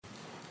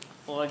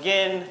Well,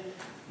 again,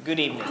 good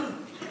evening.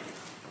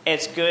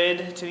 It's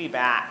good to be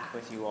back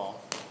with you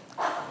all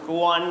for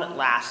one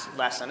last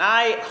lesson.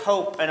 I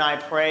hope and I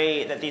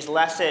pray that these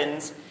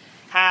lessons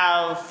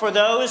have, for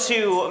those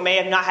who may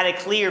have not had a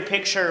clear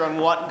picture on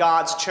what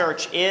God's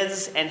church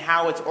is and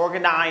how it's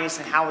organized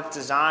and how it's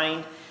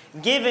designed,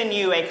 given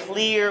you a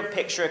clear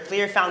picture, a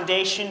clear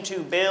foundation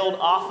to build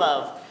off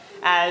of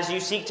as you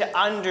seek to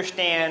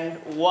understand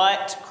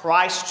what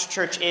Christ's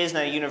church is in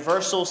a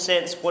universal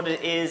sense, what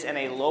it is in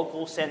a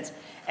local sense,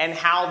 and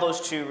how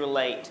those two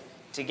relate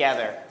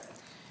together.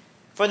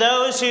 For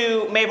those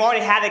who may have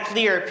already had a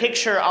clear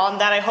picture on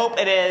that, I hope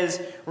it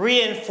has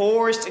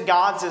reinforced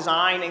God's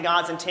design and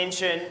God's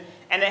intention,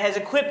 and it has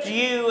equipped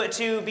you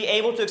to be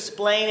able to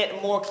explain it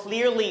more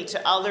clearly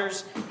to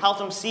others, help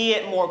them see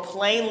it more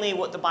plainly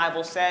what the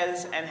Bible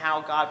says and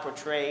how God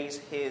portrays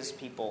His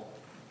people.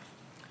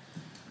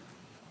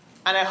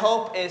 And I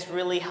hope it's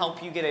really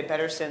helped you get a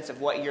better sense of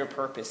what your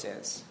purpose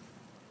is.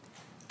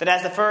 That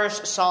as the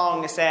first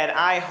song said,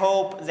 I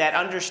hope that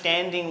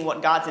understanding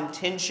what God's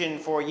intention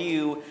for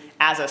you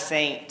as a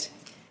saint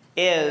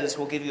is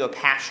will give you a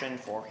passion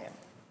for Him.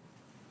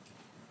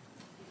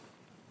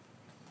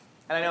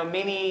 And I know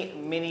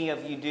many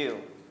of you do.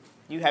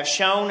 You have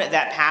shown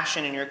that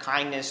passion in your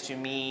kindness to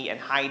me and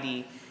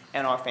Heidi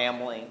and our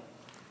family.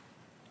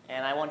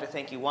 And I want to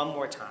thank you one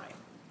more time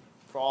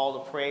for all the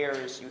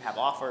prayers you have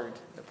offered,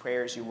 the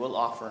prayers you will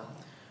offer,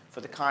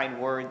 for the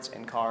kind words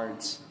and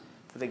cards,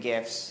 for the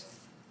gifts.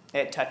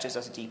 It touches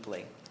us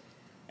deeply.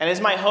 And it is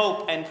my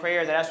hope and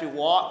prayer that as we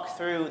walk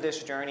through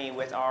this journey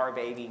with our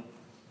baby,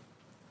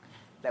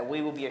 that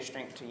we will be a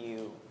strength to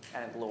you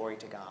and a glory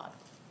to God.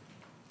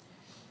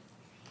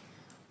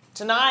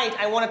 Tonight,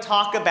 I want to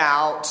talk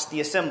about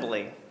the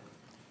assembly,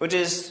 which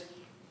is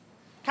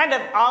kind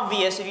of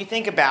obvious if you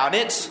think about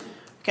it,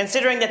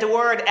 considering that the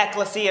word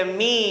ecclesia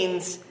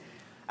means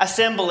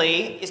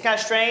assembly. It's kind of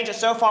strange that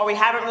so far we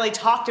haven't really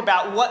talked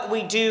about what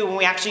we do when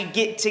we actually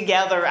get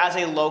together as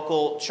a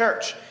local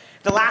church.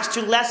 The last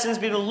two lessons,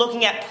 we've been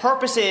looking at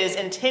purposes,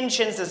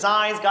 intentions,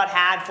 designs God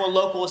had for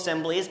local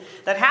assemblies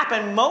that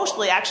happen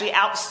mostly actually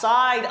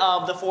outside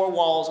of the four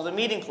walls of the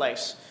meeting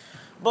place.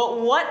 But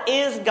what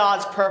is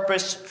God's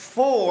purpose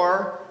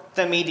for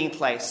the meeting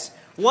place?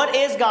 What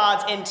is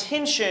God's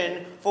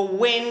intention for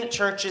when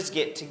churches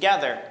get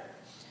together?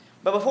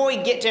 But before we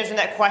get to answering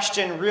that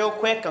question real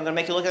quick, I'm going to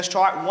make you look at this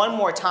chart one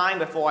more time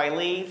before I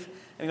leave.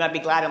 And you might be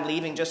glad I'm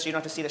leaving just so you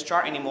don't have to see this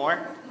chart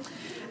anymore.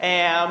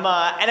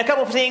 And a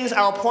couple of things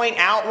I'll point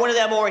out. One of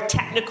the more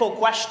technical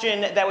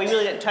question that we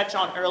really didn't touch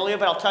on earlier,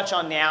 but I'll touch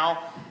on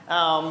now.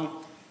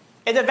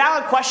 It's a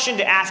valid question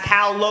to ask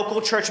how local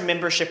church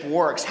membership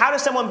works. How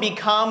does someone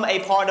become a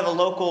part of a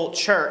local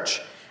church?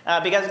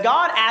 Because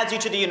God adds you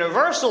to the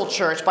universal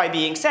church by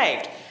being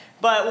saved.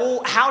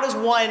 But how does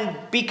one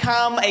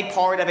become a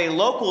part of a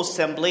local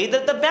assembly?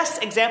 The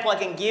best example I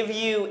can give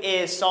you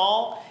is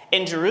Saul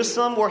in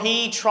Jerusalem, where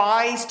he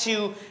tries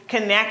to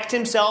connect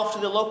himself to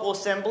the local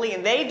assembly,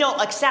 and they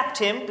don't accept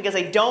him because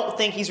they don't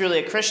think he's really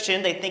a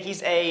Christian. They think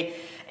he's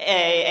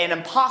an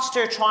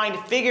imposter trying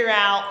to figure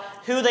out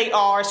who they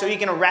are so he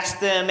can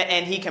arrest them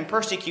and he can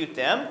persecute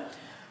them.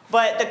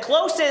 But the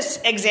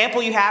closest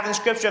example you have in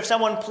Scripture of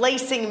someone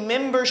placing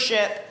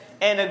membership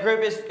in a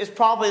group is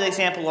probably the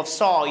example of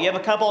Saul. You have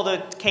a couple of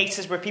the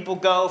cases where people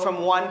go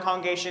from one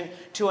congregation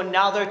to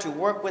another to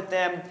work with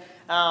them.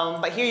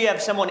 But here you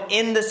have someone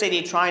in the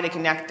city trying to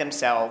connect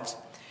themselves.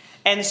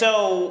 And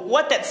so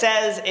what that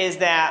says is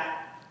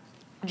that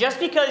just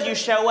because you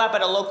show up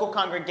at a local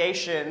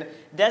congregation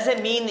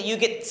doesn't mean that you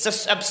get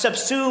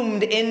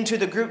subsumed into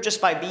the group just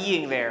by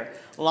being there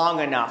long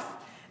enough.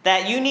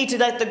 That you need to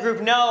let the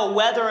group know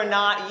whether or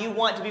not you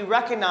want to be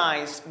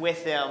recognized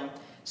with them,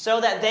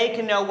 so that they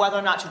can know whether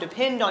or not to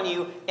depend on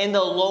you in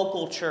the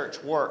local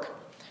church work.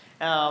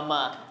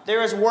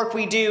 There is work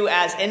we do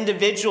as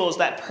individuals,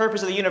 that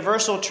purpose of the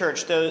universal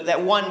church,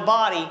 that one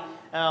body,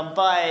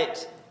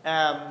 but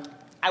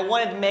I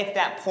wanted to make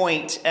that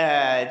point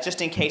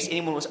just in case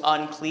anyone was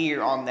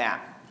unclear on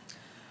that.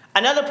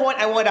 Another point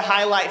I wanted to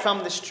highlight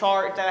from this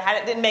chart that I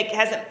haven't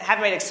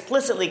made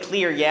explicitly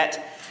clear yet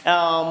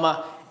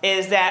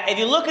is that if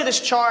you look at this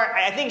chart,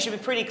 I think it should be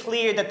pretty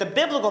clear that the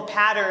biblical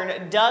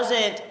pattern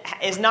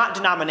is not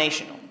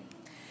denominational.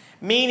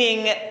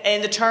 Meaning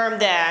in the term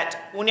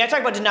that when I talk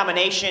about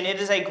denomination,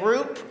 it is a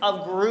group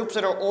of groups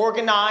that are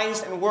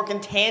organized and work in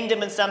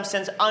tandem in some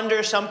sense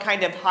under some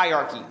kind of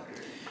hierarchy.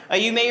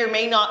 You may or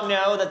may not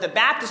know that the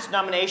Baptist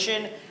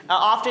denomination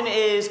often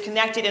is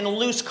connected in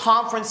loose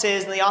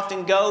conferences, and they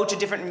often go to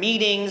different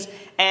meetings,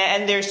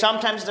 and there's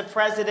sometimes the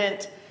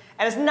president.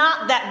 And it's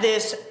not that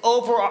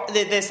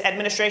this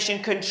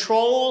administration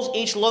controls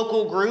each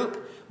local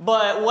group,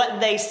 but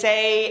what they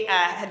say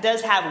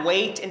does have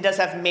weight and does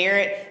have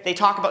merit. They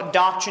talk about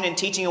doctrine and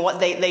teaching and what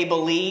they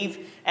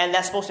believe, and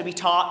that's supposed to be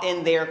taught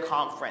in their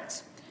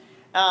conference.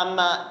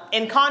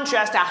 In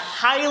contrast, a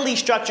highly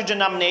structured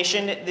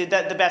denomination,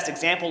 the best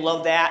example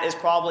of that is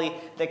probably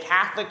the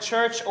Catholic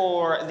Church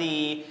or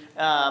the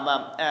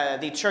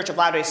Church of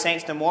Latter-day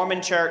Saints, the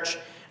Mormon Church.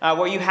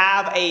 where you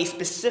have a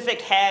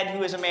specific head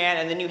who is a man,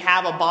 and then you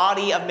have a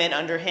body of men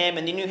under him,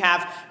 and then you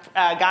have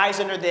guys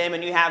under them,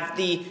 and you have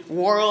the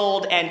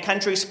world and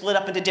country split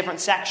up into different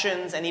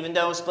sections, and even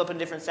those split up into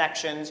different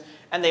sections,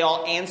 and they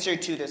all answer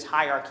to this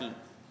hierarchy.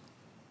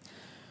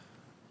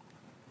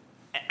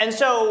 And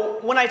so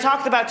when I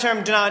talked about the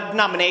term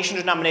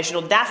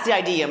denominational, that's the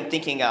idea I'm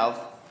thinking of.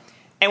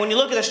 And when you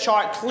look at this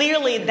chart,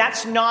 clearly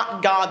that's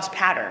not God's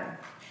pattern.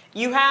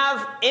 You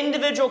have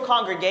individual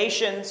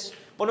congregations,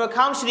 but when it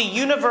comes to the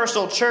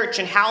universal church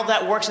and how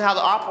that works and how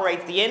that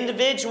operates, the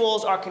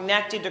individuals are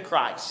connected to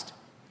Christ.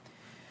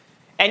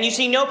 And you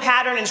see no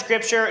pattern in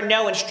Scripture,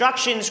 no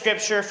instruction in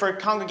Scripture for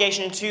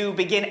congregation to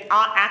begin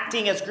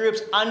acting as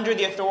groups under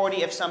the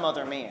authority of some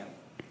other man.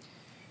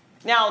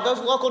 Now, those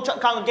local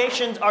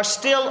congregations are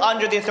still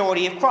under the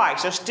authority of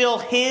Christ. They're still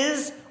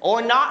his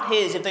or not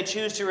his if they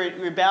choose to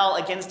rebel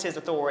against his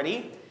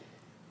authority.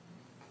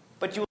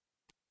 But you will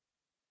see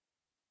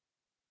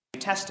the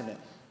New Testament.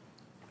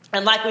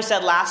 And like we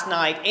said last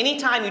night,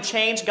 anytime you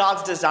change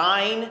God's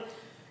design,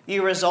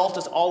 your result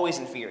is always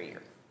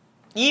inferior.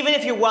 Even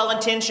if you're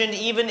well-intentioned,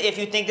 even if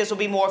you think this will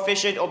be more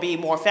efficient or be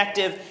more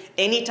effective,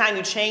 anytime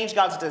you change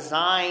God's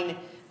design,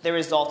 the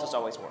result is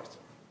always worse.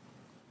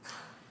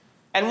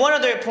 And one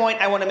other point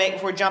I want to make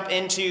before we jump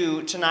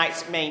into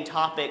tonight's main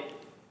topic.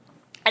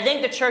 I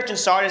think the church in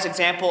Sardis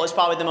example is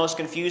probably the most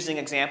confusing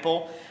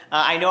example.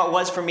 I know it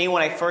was for me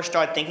when I first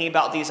started thinking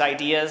about these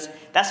ideas.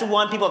 That's the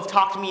one people have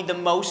talked to me the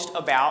most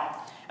about.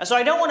 And so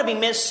I don't want to be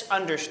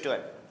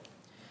misunderstood.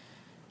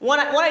 What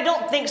I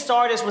don't think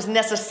Sardis was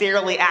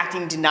necessarily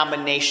acting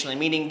denominationally,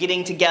 meaning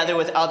getting together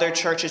with other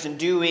churches and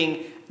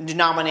doing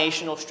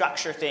denominational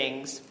structure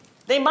things.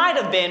 They might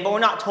have been, but we're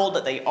not told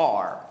that they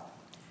are.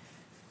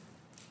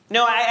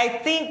 No, I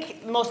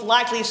think most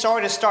likely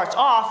Sardis starts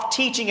off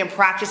teaching and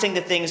practicing the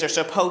things they're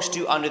supposed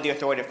to under the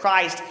authority of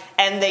Christ,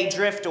 and they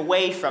drift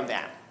away from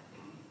that.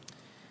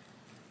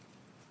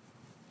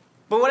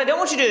 But what I don't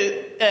want you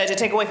to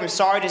take away from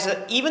Sardis is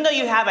that even though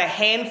you have a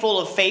handful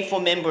of faithful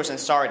members in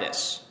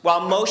Sardis,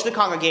 while most of the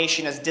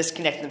congregation has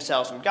disconnected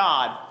themselves from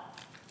God,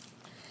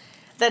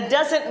 that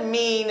doesn't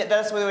mean that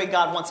that's the way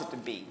God wants it to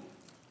be.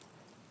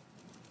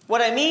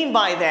 What I mean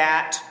by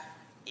that,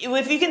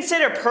 if you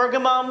consider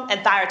Pergamum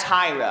and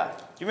Thyatira,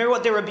 do you remember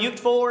what they were rebuked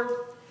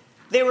for?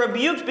 They were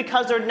rebuked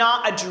because they're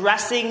not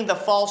addressing the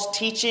false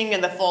teaching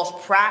and the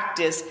false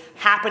practice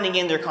happening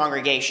in their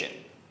congregation.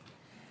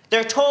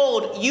 They're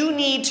told, you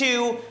need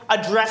to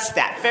address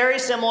that. Very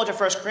similar to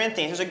 1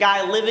 Corinthians. There's a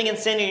guy living in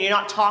sin and you're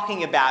not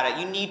talking about it.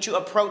 You need to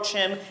approach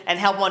him and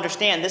help him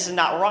understand this is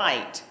not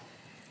right.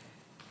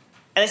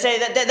 And they say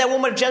that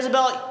woman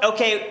Jezebel,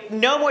 okay,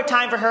 no more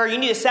time for her. You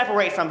need to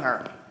separate from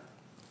her.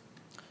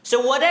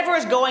 So whatever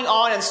is going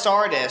on in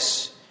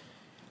Sardis,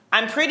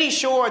 I'm pretty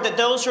sure that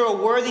those who are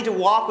worthy to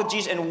walk with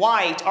Jesus in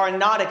white are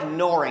not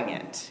ignoring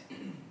it.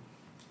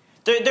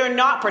 They're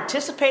not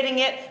participating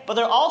in it, but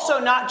they're also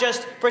not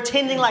just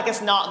pretending like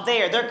it's not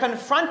there. They're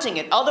confronting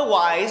it.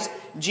 Otherwise,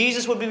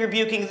 Jesus would be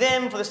rebuking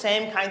them for the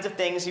same kinds of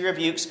things he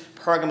rebukes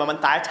Pergamum and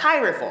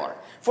Thyatira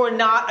for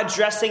not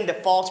addressing the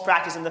false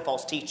practice and the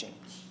false teaching.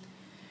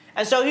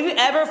 And so if you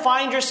ever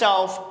find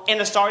yourself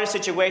in a Sardis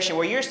situation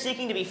where you're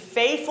seeking to be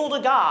faithful to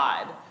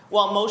God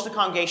while most of the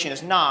congregation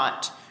is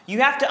not,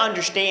 you have to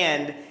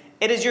understand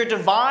it is your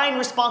divine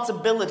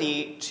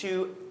responsibility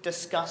to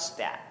discuss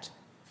that.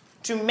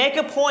 To make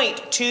a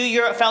point to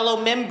your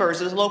fellow members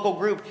of this local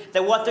group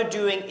that what they're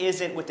doing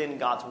isn't within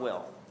God's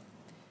will.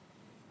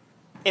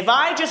 If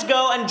I just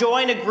go and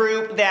join a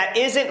group that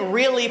isn't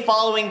really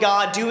following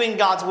God, doing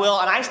God's will,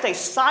 and I stay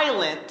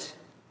silent,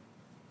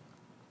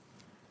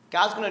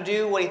 God's going to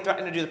do what he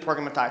threatened to do to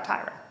Pergamum and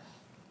Thyatira.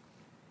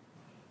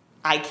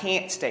 I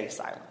can't stay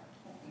silent.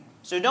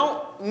 So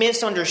don't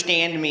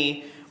misunderstand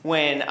me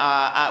when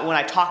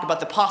I talk about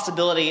the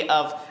possibility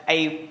of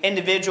an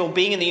individual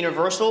being in the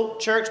universal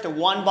church, the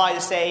one by the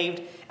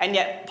saved, and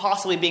yet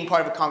possibly being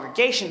part of a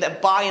congregation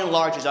that by and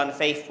large is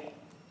unfaithful.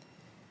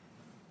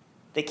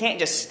 They can't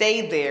just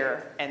stay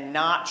there and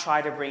not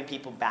try to bring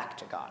people back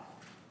to God.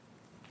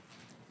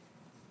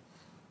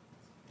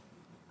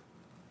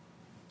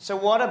 So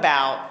what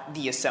about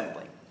the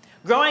assembly?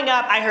 Growing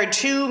up, I heard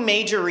two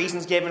major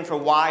reasons given for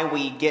why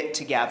we get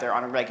together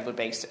on a regular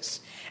basis.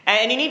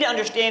 And you need to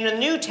understand in the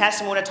New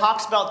Testament, when it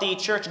talks about the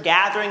church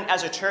gathering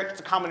as a church, it's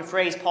a common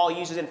phrase Paul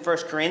uses in 1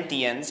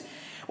 Corinthians.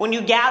 When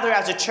you gather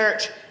as a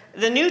church,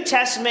 the New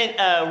Testament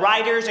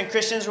writers and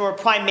Christians were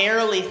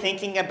primarily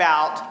thinking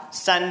about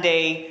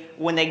Sunday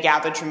when they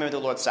gathered to remember the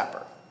Lord's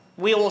Supper.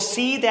 We will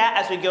see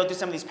that as we go through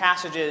some of these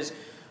passages.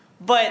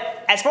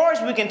 But as far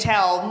as we can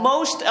tell,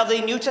 most of the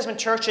New Testament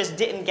churches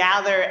didn't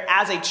gather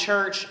as a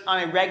church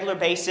on a regular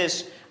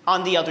basis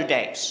on the other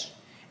days.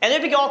 And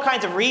there'd be all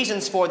kinds of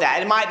reasons for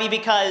that. It might be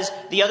because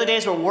the other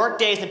days were work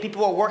days and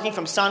people were working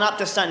from sun up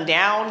to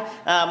sundown.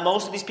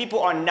 Most of these people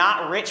are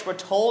not rich. We're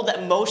told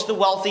that most of the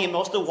wealthy and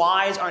most of the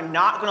wise are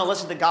not going to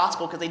listen to the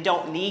gospel because they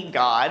don't need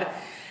God.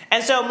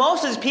 And so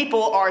most of these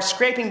people are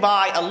scraping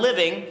by a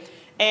living.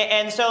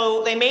 And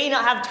so they may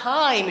not have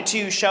time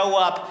to show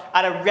up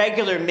at a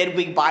regular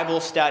midweek Bible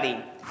study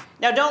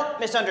Now, don't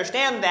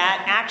misunderstand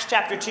that. Acts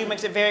chapter 2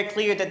 makes it very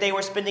clear that they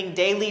were spending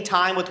daily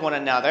time with one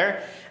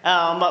another.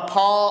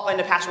 Paul, in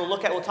the passage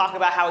we'll talk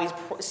about how he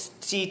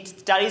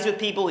studies with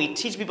people, he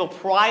teaches people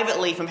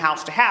privately from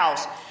house to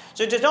house.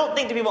 So just don't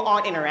think that people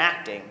aren't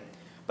interacting.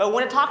 But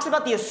when it talks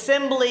about the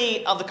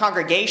assembly of the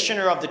congregation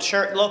or of the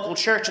church, local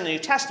church in the New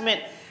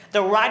Testament,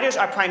 the writers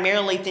are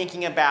primarily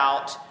thinking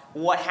about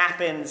what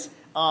happens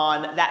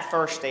on that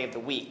first day of the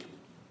week.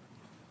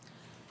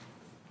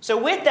 So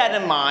with that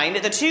in mind,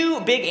 the two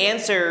big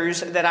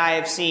answers that I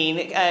have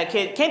seen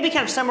can be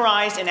kind of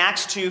summarized in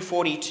Acts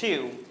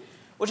 2:42,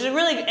 which is a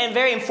really and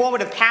very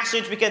informative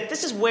passage because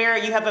this is where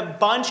you have a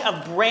bunch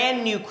of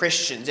brand new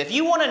Christians. If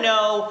you want to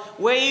know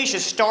where you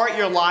should start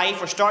your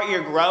life or start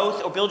your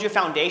growth or build your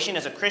foundation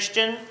as a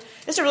Christian,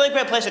 this is a really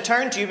great place to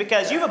turn to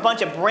because you have a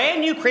bunch of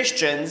brand new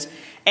Christians,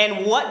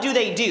 and what do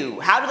they do?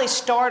 How do they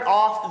start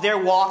off their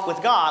walk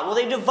with God? Well,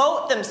 they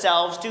devote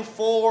themselves to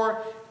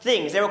four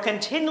things. They were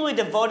continually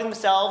devoting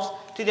themselves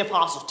to the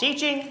apostles'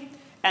 teaching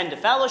and to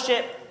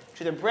fellowship,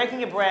 to the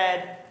breaking of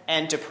bread,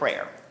 and to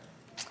prayer.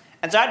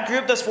 And so I'd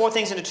group those four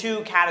things into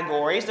two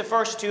categories. The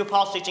first two,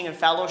 apostles' teaching and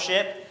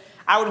fellowship,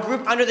 I would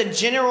group under the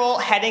general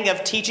heading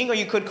of teaching, or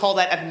you could call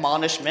that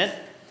admonishment.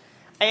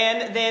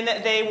 And then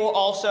they were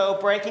also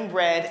breaking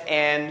bread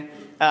and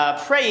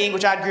praying,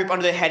 which I'd group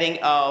under the heading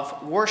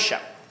of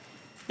worship.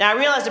 Now I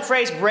realize the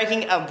phrase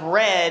breaking of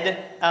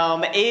bread,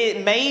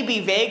 it may be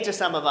vague to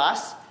some of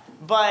us,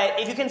 but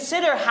if you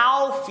consider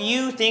how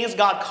few things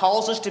God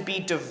calls us to be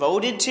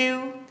devoted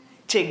to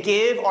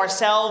give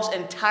ourselves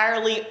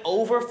entirely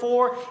over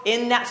for,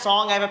 in that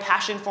song, I Have a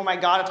Passion for My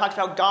God, it talks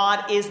about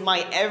God is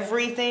my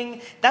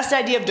everything. That's the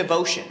idea of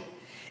devotion.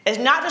 It's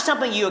not just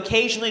something you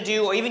occasionally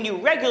do or even you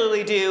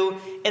regularly do.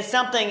 It's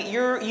something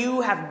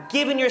you have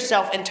given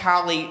yourself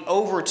entirely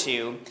over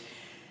to.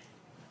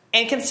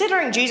 And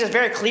considering Jesus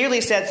very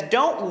clearly says,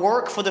 don't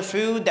work for the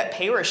food that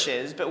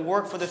perishes, but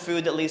work for the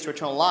food that leads to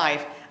eternal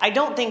life, I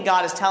don't think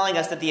God is telling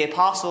us that the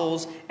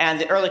apostles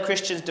and the early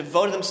Christians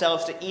devoted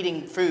themselves to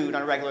eating food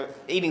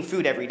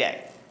every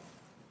day.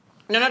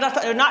 No,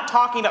 they're not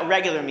talking about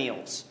regular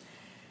meals.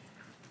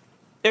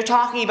 They're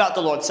talking about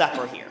the Lord's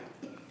Supper here.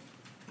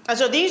 And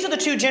so these are the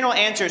two general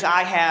answers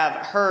I have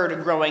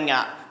heard growing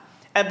up.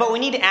 But we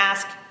need to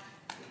ask,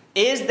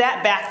 is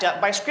that backed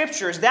up by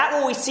Scripture? Is that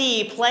what we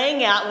see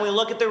playing out when we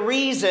look at the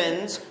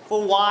reasons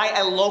for why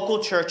a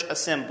local church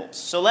assembles?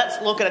 So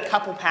let's look at a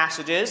couple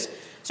passages.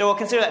 So we'll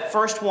consider that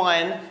first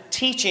one,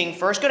 teaching.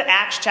 First, go to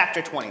Acts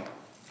chapter 20.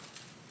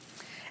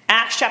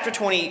 Acts chapter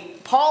 20,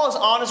 Paul is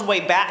on his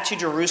way back to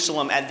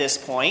Jerusalem at this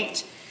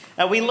point.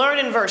 We learn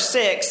in verse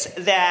 6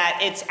 that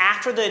it's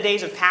after the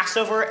days of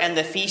Passover and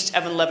the Feast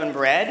of Unleavened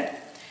Bread.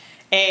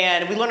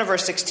 And we learn in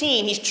verse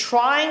 16, he's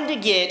trying to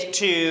get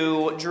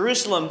to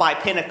Jerusalem by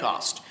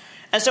Pentecost.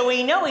 And so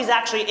we know he's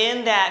actually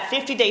in that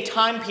 50-day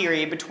time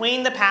period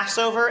between the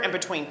Passover and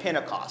between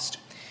Pentecost.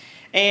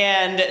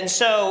 And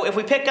so if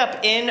we pick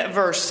up in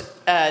verse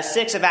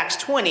 6 of Acts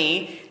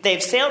 20,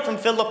 they've sailed from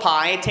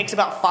Philippi. It takes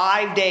about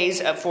 5 days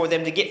for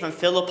them to get from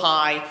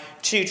Philippi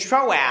to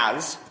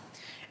Troas.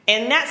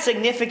 And that's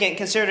significant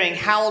considering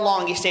how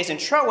long he stays in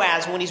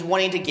Troas when he's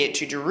wanting to get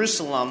to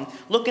Jerusalem.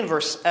 Look in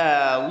verse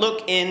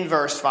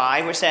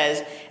 5, where it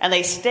says, and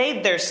they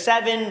stayed there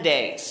 7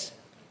 days.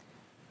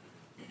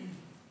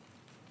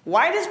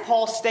 Why does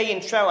Paul stay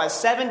in Troas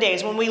 7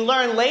 days when we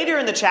learn later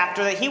in the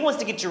chapter that he wants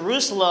to get to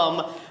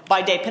Jerusalem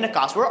by day of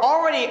Pentecost? We're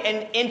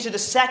already into the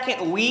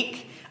second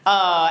week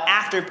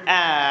after the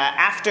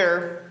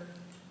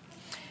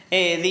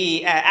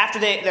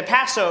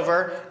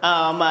Passover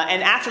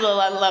and after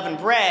the unleavened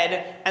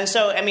bread. And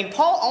so,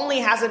 Paul only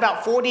has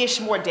about 40-ish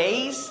more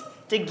days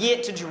to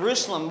get to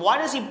Jerusalem. Why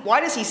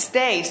does he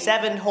stay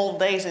 7 whole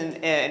days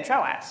in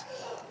Troas?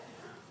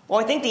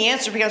 Well, I think the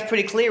answer becomes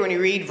pretty clear when you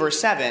read verse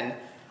 7.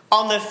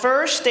 On the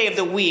first day of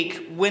the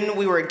week, when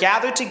we were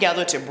gathered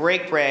together to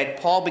break bread,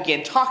 Paul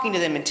began talking to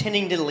them,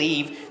 intending to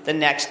leave the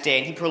next day,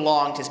 and he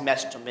prolonged his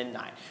message till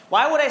midnight.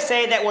 Why would I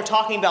say that we're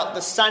talking about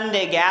the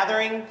Sunday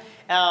gathering?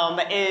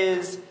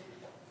 Is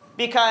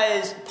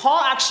because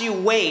Paul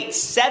actually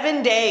waits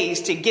 7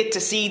 days to get to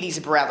see these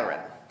brethren,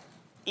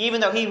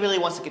 even though he really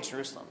wants to get to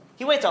Jerusalem.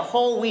 He waits a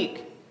whole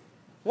week.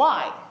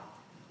 Why?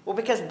 Well,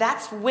 because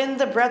that's when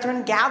the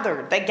brethren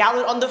gathered. They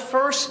gathered on the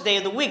first day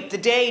of the week, the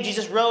day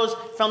Jesus rose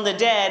from the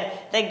dead.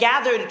 They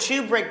gathered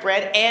to break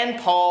bread, and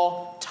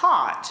Paul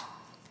taught.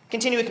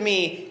 Continue with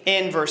me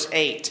in verse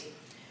 8.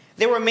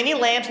 There were many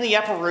lamps in the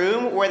upper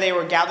room where they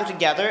were gathered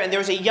together, and there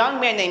was a young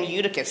man named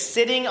Eutychus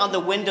sitting on the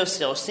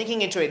windowsill,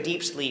 sinking into a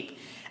deep sleep.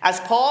 As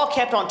Paul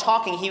kept on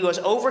talking, he was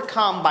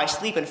overcome by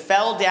sleep and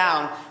fell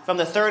down from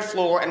the 3rd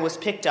floor and was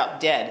picked up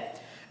dead.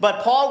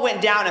 But Paul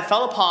went down and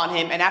fell upon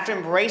him, and after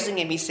embracing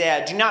him, he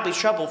said, "Do not be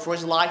troubled, for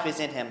his life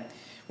is in him."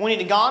 When he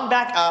had gone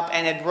back up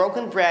and had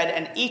broken bread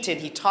and eaten,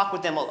 he talked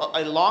with them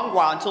a long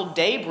while until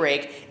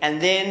daybreak,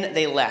 and then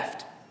they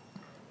left.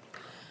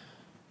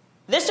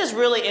 This is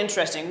really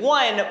interesting.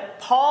 One,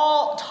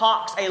 Paul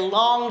talks a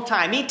long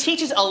time. He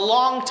teaches a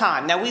long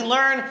time. Now, we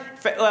learn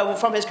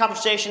from his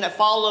conversation that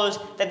follows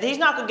that he's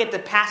not going to get to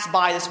pass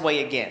by this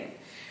way again.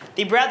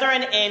 The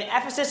brethren in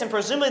Ephesus and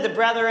presumably the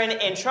brethren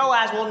in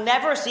Troas will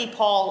never see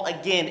Paul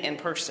again in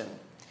person.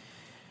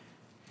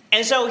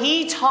 And so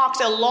he talks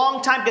a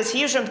long time because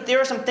there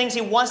are some things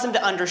he wants them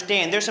to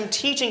understand. There's some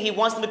teaching he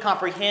wants them to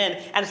comprehend,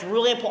 and it's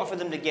really important for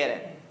them to get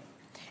it.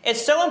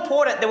 It's so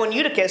important that when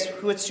Eutychus,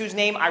 whose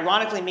name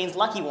ironically means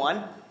lucky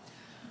one,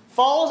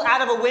 falls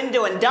out of a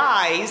window and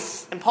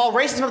dies, and Paul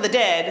raises him from the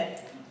dead,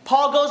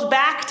 Paul goes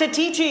back to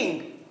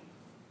teaching.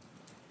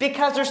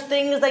 Because there's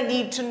things they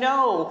need to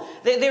know.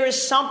 There is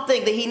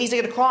something that he needs to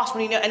get across,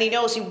 and he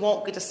knows he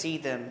won't get to see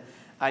them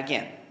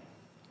again.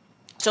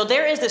 So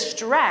there is this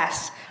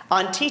stress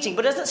on teaching,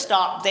 but it doesn't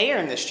stop there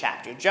in this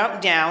chapter. Jump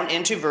down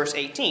into verse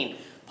 18.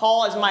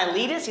 Paul is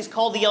Miletus. He's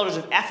called the elders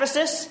of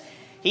Ephesus.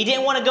 He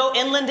didn't want to go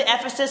inland to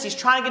Ephesus. He's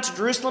trying to get to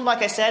Jerusalem,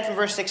 like I said, from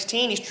verse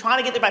 16. He's trying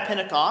to get there by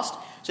Pentecost.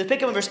 So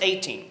pick up in verse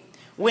 18.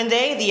 When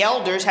they, the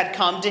elders, had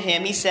come to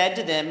him, he said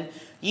to them,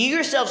 "You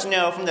yourselves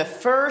know from the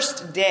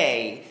first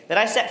day that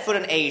I set foot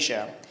in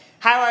Asia,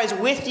 how I was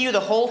with you the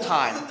whole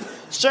time,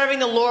 serving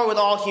the Lord with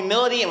all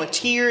humility and with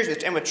tears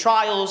and with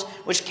trials,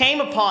 which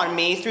came upon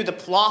me through the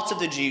plots of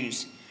the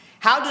Jews.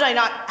 How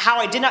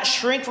I did not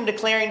shrink from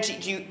declaring to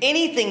you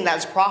anything that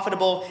was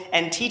profitable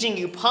and teaching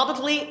you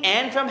publicly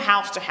and from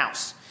house to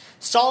house,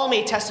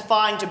 solemnly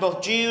testifying to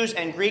both Jews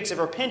and Greeks of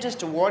repentance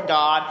toward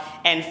God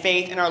and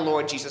faith in our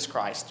Lord Jesus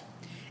Christ.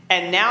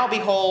 And now,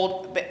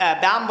 behold,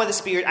 bound by the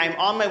Spirit, I am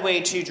on my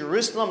way to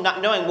Jerusalem,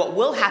 not knowing what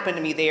will happen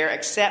to me there,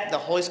 except the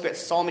Holy Spirit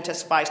solemnly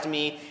testifies to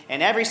me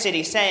in every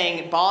city,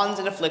 saying, bonds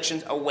and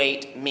afflictions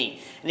await me."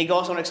 And he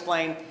goes on to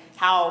explain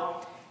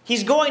how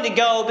he's going to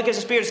go because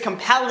the Spirit is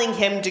compelling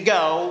him to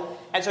go.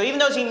 And so even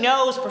though he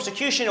knows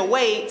persecution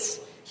awaits,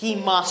 he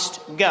must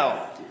go.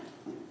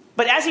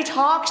 But as he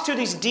talks to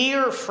these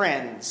dear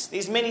friends,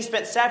 these men he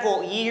spent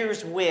several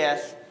years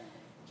with,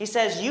 he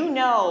says, "You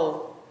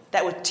know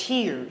that with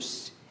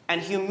tears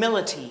and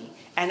humility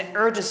and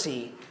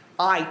urgency,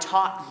 I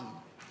taught you.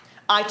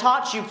 I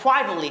taught you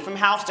privately from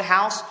house to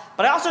house,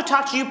 but I also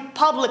taught you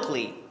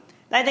publicly."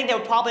 And I think that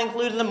would probably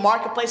include in the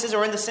marketplaces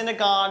or in the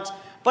synagogues,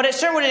 but it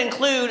certainly would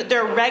include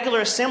their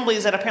regular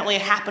assemblies that apparently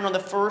happen on the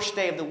first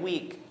day of the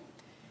week.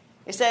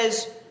 It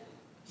says,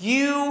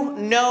 "You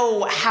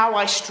know how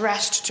I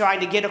stressed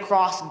trying to get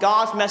across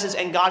God's message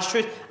and God's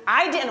truth.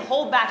 I didn't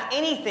hold back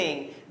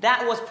anything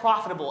that was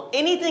profitable.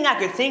 Anything I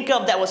could think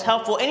of that was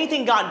helpful,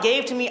 anything God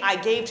gave to me, I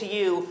gave to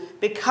you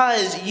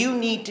because you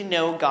need to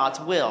know God's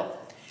will."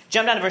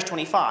 Jump down to verse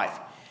 25.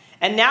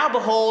 "And now,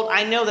 behold,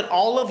 I know that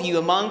all of you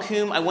among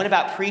whom I went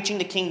about preaching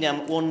the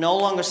kingdom will no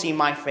longer see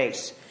my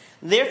face.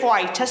 Therefore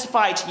I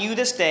testify to you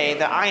this day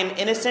that I am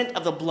innocent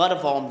of the blood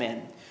of all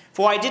men.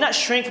 For I did not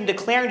shrink from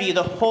declaring to you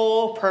the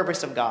whole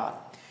purpose of God.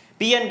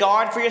 Be on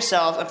guard for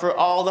yourselves and for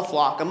all the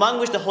flock, among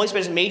which the Holy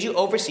Spirit has made you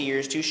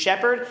overseers, to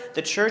shepherd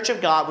the church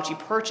of God, which he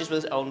purchased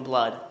with his own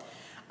blood.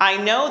 I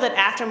know that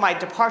after my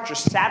departure,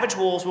 savage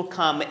wolves will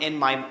come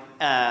among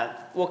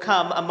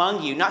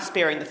you, not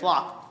sparing the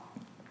flock.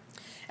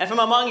 And from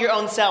among your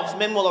own selves,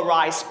 men will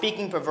arise,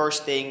 speaking perverse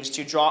things,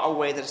 to draw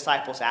away the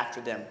disciples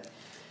after them.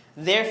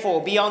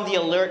 Therefore, be on the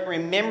alert,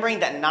 remembering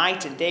that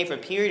night and day for a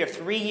period of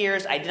 3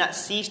 years I did not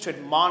cease to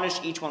admonish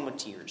each one with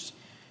tears.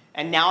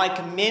 And now I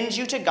commend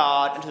you to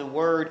God and to the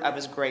word of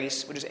his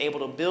grace, which is able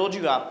to build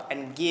you up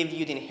and give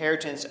you the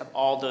inheritance of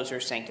all those who are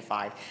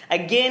sanctified."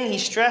 Again, he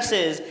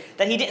stresses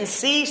that he didn't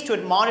cease to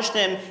admonish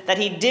them, that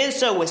he did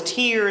so with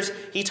tears.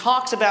 He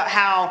talks about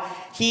how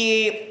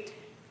he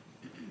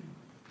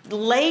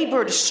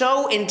labored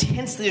so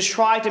intensely to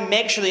try to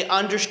make sure they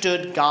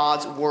understood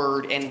God's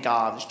word and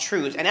God's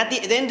truth. And at the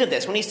end of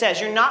this, when he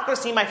says, "You're not going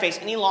to see my face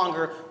any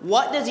longer,"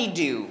 what does he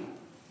do?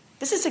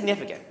 This is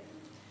significant.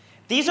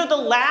 These are the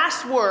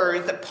last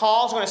words that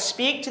Paul's going to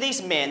speak to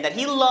these men that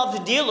he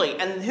loved dearly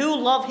and who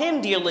love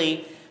him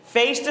dearly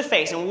face to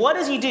face. And what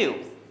does he do?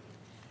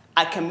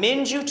 "I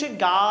commend you to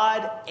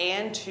God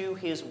and to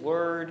his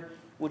word,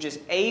 which is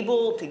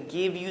able to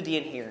give you the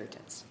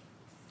inheritance."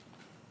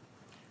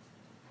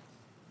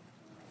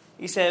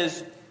 He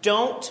says,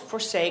 don't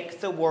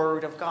forsake the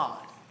word of God.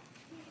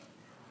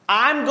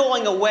 I'm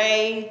going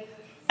away,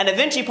 and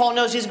eventually Paul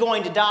knows he's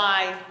going to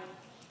die.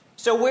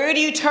 So where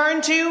do you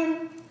turn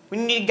to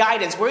when you need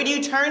guidance? Where do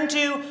you turn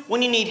to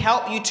when you need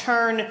help? You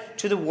turn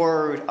to the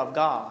word of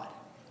God.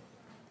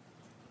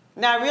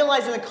 Now, I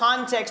realize in the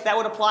context that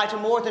would apply to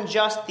more than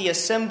just the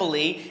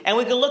assembly, and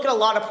we can look at a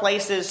lot of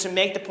places to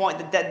make the point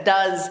that that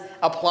does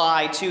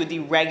apply to the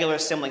regular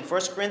assembly.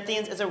 1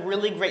 Corinthians is a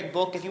really great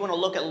book. If you want to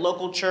look at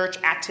local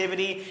church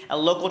activity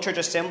and local church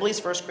assemblies,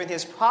 1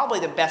 Corinthians is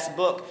probably the best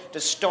book to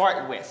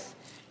start with,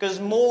 because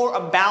there's more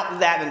about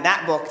that in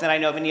that book than I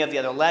know of any of the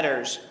other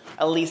letters,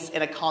 at least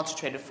in a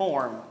concentrated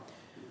form.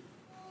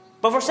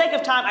 But for sake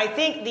of time, I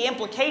think the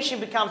implication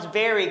becomes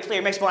very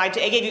clear. It makes I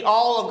gave you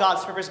all of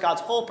God's purpose,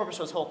 God's whole purpose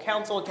for his whole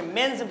counsel. It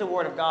commends him to the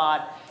word of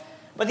God.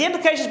 But the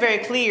implication is very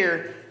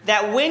clear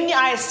that when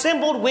I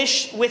assembled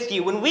with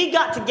you, when we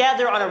got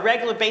together on a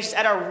regular basis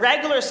at our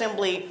regular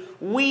assembly,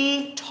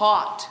 we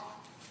taught.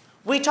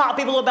 We taught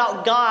people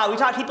about God. We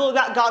taught people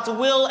about God's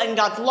will and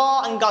God's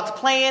law and God's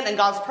plan and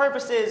God's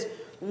purposes.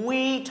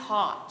 We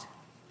taught.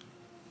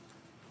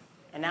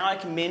 And now I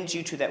commend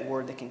you to that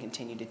word that can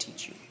continue to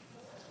teach you.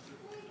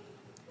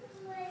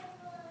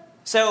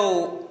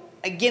 So,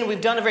 again,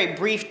 we've done a very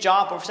brief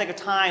job, but for sake of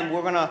time,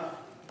 we're going to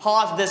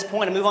pause at this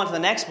point and move on to the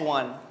next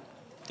one.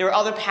 There are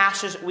other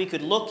passages we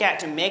could look at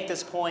to make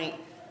this point.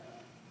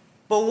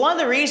 But one of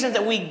the reasons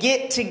that we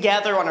get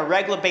together on a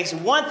regular basis,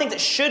 one of the things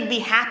that should be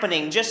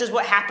happening, just as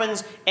what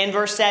happens in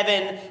verse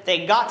 7,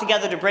 they got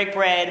together to break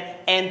bread,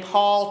 and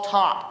Paul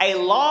taught a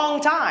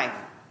long time.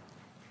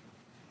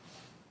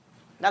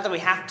 Not that we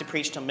have to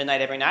preach till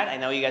midnight every night. I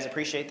know you guys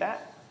appreciate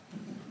that.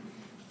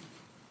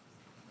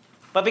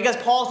 But because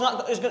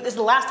this is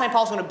the last time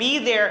Paul's going to be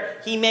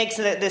there, he makes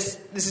it this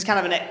is kind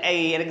of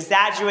an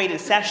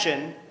exaggerated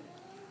session.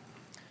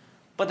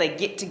 But they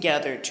get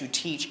together to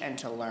teach and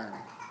to learn.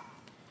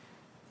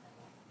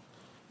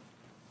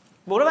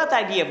 But what about the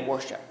idea of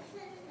worship?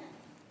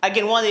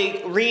 Again, one of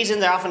the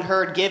reasons I often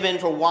heard given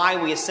for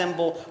why we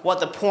assemble, what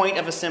the point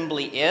of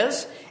assembly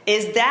is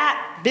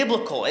that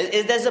biblical?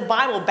 Does the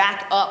Bible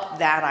back up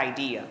that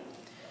idea?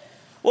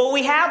 Well,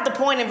 we have the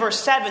point in verse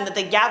 7 that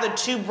they gathered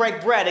to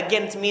break bread.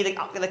 Again, to me,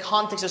 the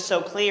context is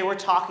so clear. We're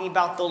talking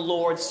about the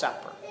Lord's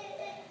Supper.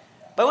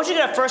 But I want you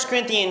to go to 1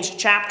 Corinthians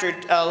chapter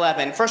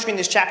 11. 1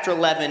 Corinthians chapter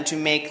 11 to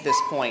make this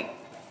point.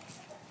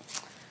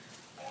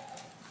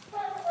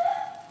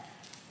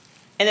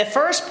 In the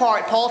first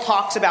part, Paul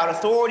talks about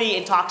authority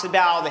and talks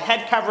about the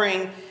head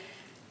covering.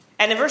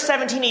 And in verse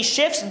 17, he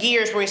shifts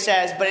gears where he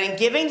says, "But in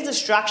giving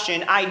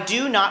instruction, I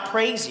do not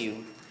praise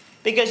you,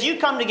 because you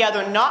come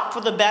together not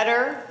for the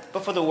better,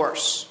 but for the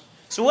worse."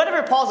 So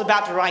whatever Paul's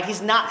about to write,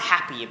 he's not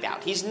happy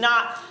about. He's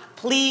not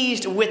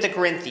pleased with the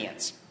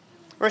Corinthians.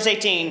 Verse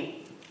 18,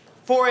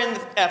 For in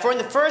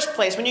the first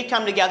place, when you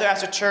come together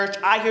as a church,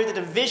 I hear that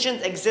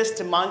divisions exist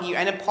among you,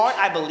 and in part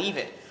I believe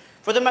it.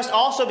 For there must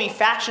also be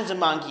factions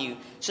among you,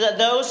 so that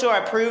those who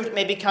are approved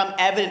may become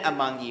evident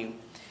among you.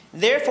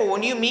 Therefore,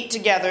 when you meet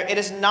together, it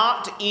is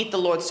not to eat the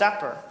Lord's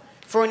Supper.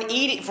 For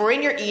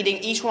in your eating,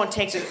 each one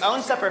takes his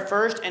own supper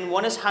first, and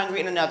one is hungry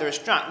and another is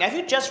drunk. Now, if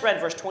you just read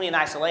verse 20 in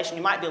isolation,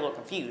 you might be a little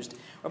confused.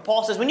 Where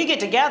Paul says, when you get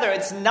together,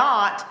 it's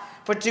not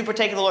to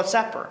partake of the Lord's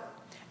Supper.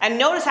 And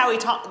notice how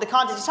the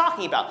context he's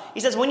talking about.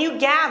 He says, when you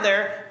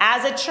gather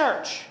as a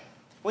church,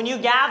 when you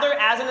gather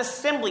as an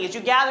assembly, as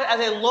you gather as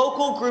a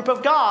local group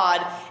of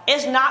God,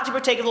 it's not to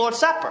partake of the Lord's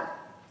Supper.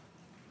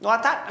 Well,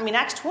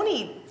 Acts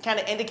 20 kind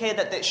of indicated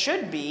that it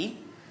should be.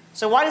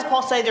 So why does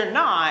Paul say they're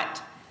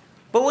not?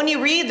 But when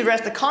you read the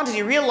rest of the context,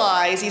 you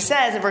realize, he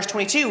says in verse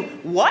 22,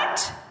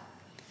 what?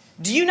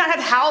 Do you not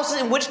have houses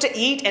in which to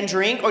eat and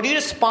drink? Or do you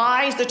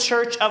despise the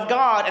church of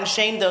God and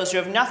shame those who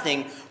have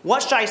nothing?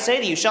 What shall I say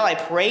to you? Shall I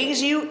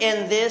praise you?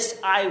 In this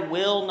I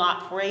will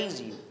not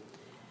praise you.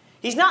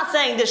 He's not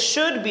saying this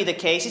should be the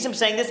case. He's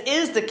saying this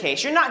is the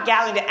case. You're not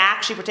gathering to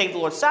actually partake of the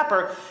Lord's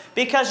Supper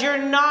because you're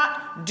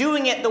not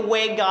doing it the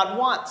way God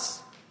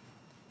wants.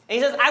 And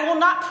he says, I will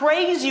not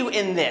praise you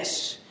in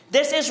this.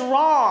 This is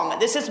wrong.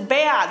 This is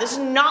bad. This is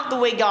not the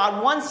way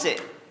God wants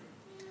it.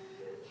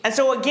 And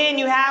so again,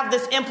 you have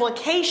this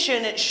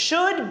implication. It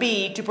should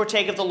be to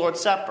partake of the Lord's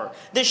Supper.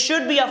 This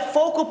should be a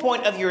focal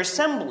point of your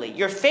assembly.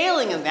 You're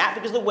failing in that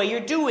because of the way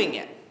you're doing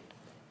it.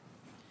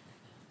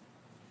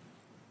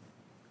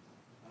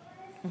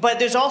 But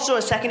there's also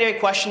a secondary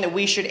question that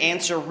we should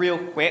answer real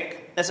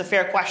quick. That's a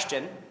fair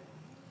question.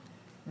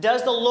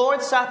 Does the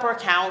Lord's Supper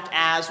count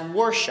as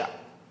worship?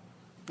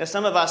 Now,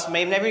 some of us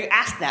may have never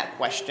asked that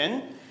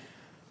question.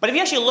 But if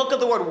you actually look at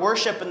the word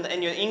worship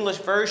in your English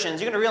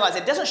versions, you're going to realize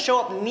it doesn't show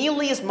up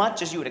nearly as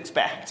much as you would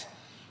expect.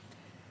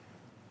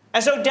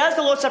 And so does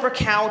the Lord's Supper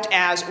count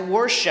as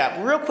worship?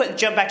 Real quick,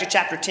 jump back to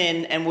chapter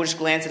 10, and we'll just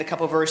glance at a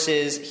couple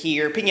verses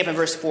here. Picking up in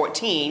verse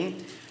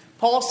 14,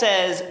 Paul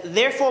says,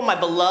 Therefore, my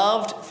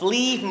beloved,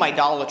 flee from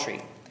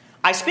idolatry.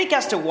 I speak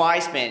as to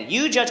wise men.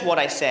 You judge what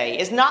I say.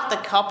 Is not the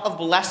cup of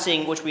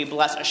blessing which we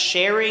bless a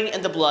sharing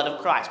in the blood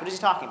of Christ? What is he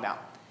talking about?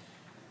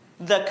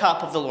 The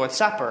cup of the Lord's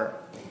Supper.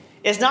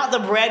 Is not the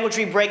bread which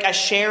we break a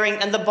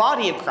sharing in the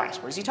body of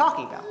Christ? What is he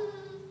talking about?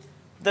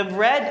 The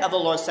bread of the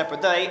Lord's Supper,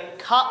 the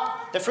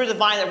cup, the fruit of the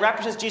vine that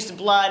represents Jesus'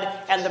 blood,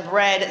 and the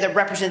bread that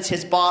represents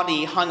his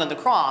body hung on the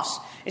cross.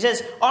 He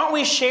says, aren't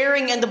we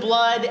sharing in the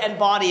blood and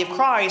body of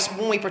Christ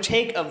when we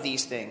partake of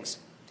these things?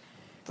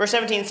 Verse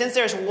 17, since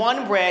there is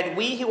one bread,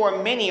 we who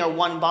are many are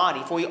one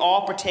body, for we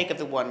all partake of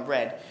the one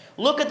bread.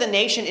 Look at the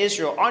nation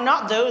Israel. Are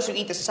not those who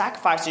eat the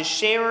sacrifices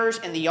sharers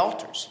in the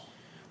altars?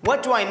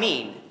 What do I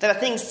mean? That a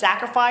thing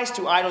sacrificed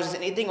to idols is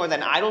anything, or that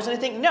an idol is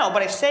anything? No,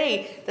 but I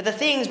say that the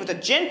things which the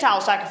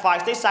Gentiles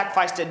sacrifice, they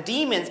sacrifice to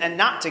demons and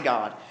not to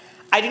God.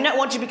 I do not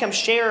want you to become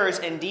sharers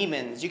in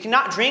demons. You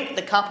cannot drink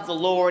the cup of the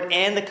Lord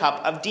and the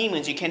cup of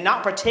demons. You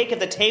cannot partake of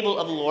the table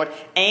of the Lord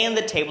and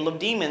the table of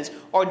demons.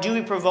 Or do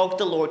we provoke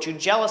the Lord to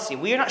jealousy?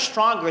 We are not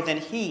stronger than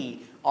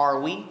he, are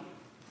we?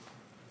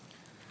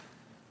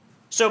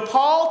 So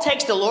Paul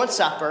takes the Lord's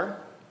Supper,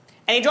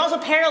 and he draws a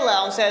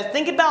parallel and says,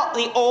 think about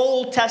the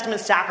Old Testament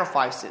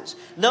sacrifices.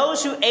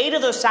 Those who ate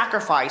of those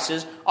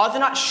sacrifices, are they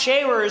not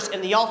sharers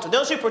in the altar?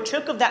 Those who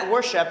partook of that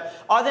worship,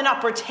 are they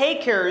not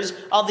partakers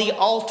of the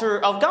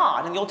altar of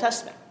God in the Old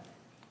Testament?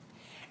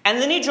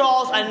 And then he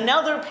draws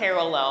another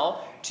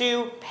parallel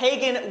to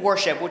pagan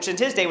worship, which in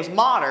his day was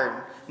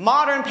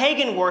modern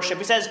pagan worship.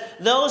 He says,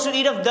 those who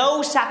eat of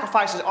those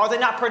sacrifices, are they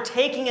not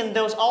partaking in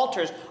those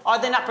altars?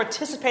 Are they not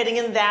participating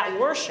in that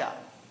worship?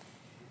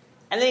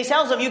 And then he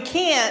tells them, you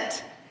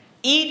can't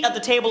eat at the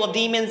table of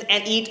demons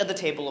and eat at the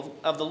table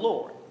of the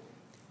Lord.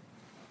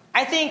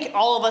 I think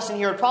all of us in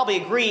here would probably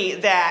agree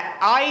that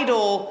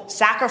idol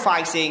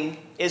sacrificing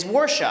is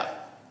worship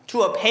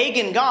to a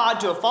pagan god,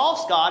 to a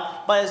false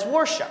god, but is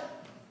worship.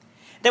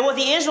 That what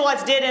the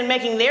Israelites did in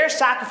making their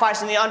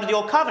sacrifice under the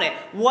Old Covenant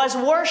was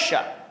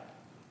worship.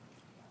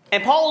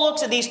 And Paul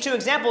looks at these two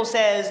examples and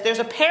says, there's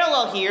a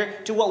parallel here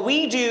to what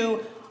we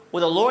do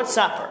with the Lord's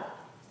Supper.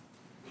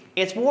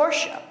 It's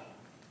worship.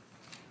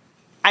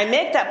 I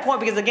make that point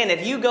because, again,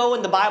 if you go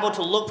in the Bible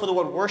to look for the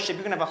word worship,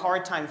 you're going to have a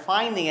hard time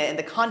finding it in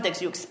the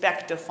context you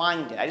expect to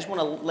find it. I just want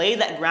to lay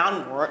that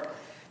groundwork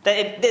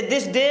that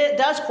this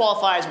does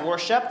qualify as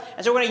worship.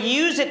 And so we're going to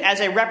use it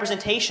as a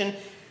representation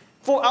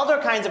for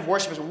other kinds of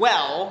worship as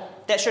well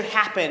that should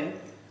happen.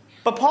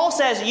 But Paul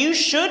says you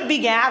should be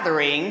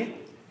gathering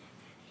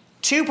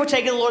to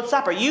partake of the Lord's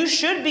Supper. You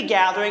should be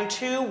gathering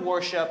to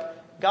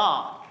worship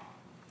God.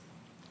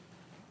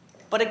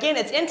 But again,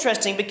 it's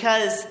interesting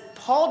because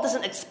Paul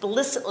doesn't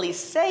explicitly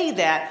say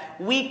that.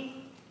 We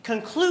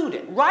conclude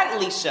it,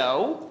 rightly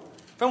so,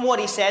 from what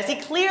he says. He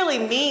clearly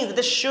means that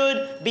this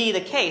should be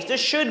the case.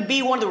 This should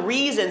be one of the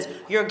reasons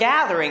you're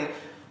gathering.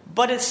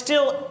 But it's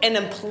still an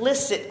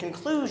implicit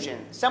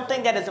conclusion,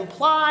 something that is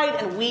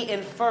implied and we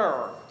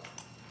infer.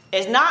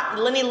 It's not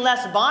any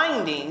less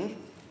binding,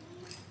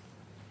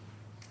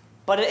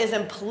 but it is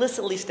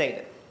implicitly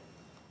stated.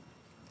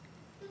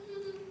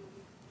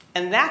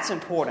 And that's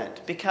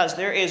important because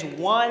there is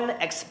one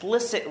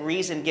explicit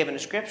reason given in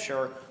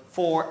Scripture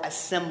for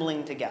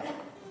assembling together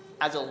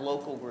as a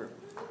local group.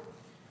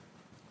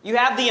 You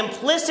have the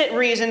implicit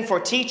reason for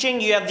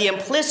teaching. You have the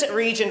implicit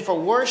reason for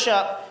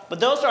worship. But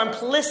those are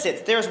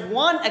implicit. There's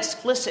one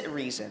explicit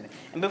reason.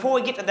 And before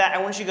we get to that,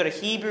 I want you to go to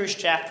Hebrews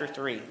chapter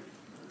 3.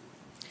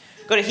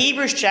 Go to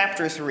Hebrews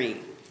chapter 3.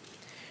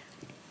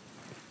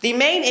 The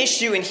main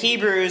issue in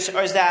Hebrews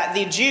is that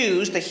the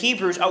Jews, the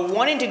Hebrews, are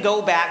wanting to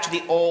go back to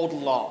the old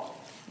law.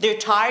 They're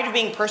tired of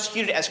being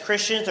persecuted as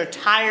Christians. They're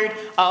tired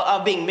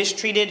of being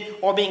mistreated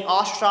or being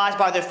ostracized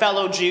by their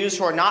fellow Jews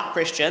who are not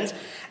Christians.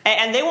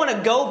 And they want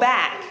to go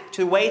back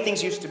to the way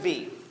things used to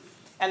be.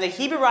 And the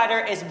Hebrew writer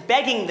is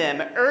begging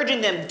them,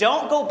 urging them,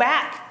 don't go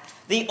back.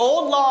 The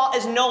old law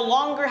is no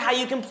longer how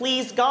you can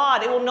please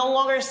God. It will no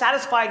longer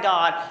satisfy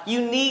God.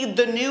 You need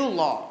the new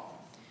law.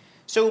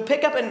 So we'll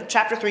pick up in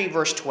chapter 3,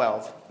 verse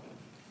 12,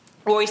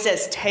 where he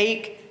says,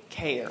 take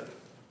care.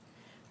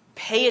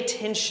 Pay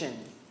attention.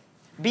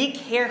 Be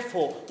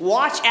careful.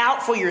 Watch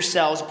out for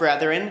yourselves,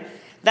 brethren,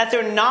 that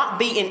there not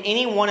be in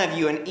any one of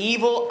you an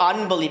evil,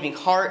 unbelieving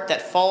heart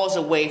that falls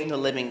away from the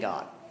living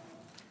God.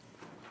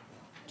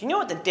 Do you know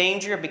what the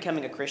danger of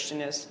becoming a Christian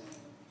is?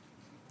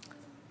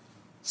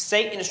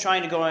 Satan is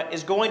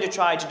going to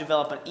try to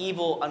develop an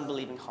evil,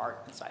 unbelieving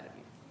heart inside of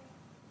you.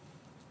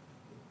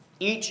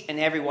 Each and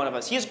every one of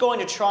us. He is going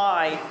to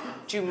try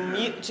to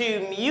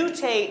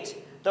mutate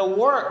the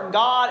work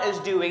God is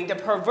doing, to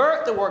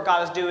pervert the work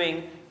God is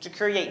doing, to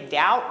create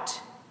doubt,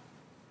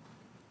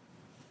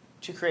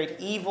 to create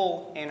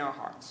evil in our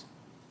hearts.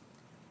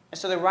 And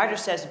so the writer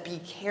says, be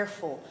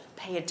careful,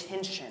 pay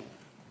attention.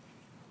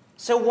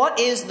 So what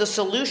is the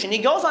solution? He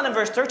goes on in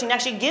verse 13,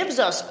 actually gives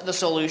us the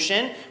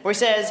solution, where he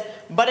says,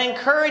 but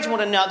encourage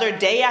one another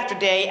day after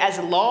day, as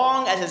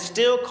long as it's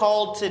still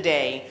called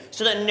today,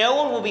 so that no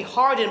one will be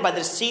hardened by the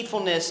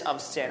deceitfulness of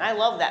sin. I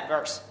love that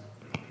verse.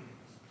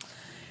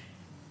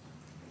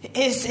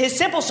 His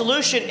simple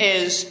solution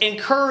is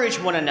encourage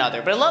one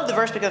another. But I love the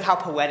verse because of how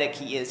poetic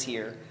he is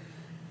here.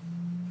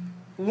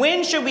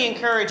 When should we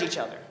encourage each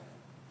other?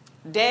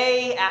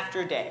 Day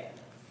after day.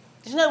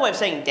 There's another way of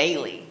saying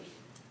daily.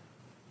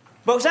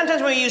 But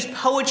sometimes when we use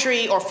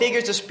poetry or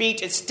figures of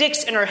speech, it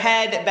sticks in our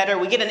head better.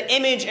 We get an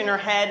image in our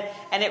head,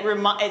 and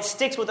it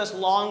sticks with us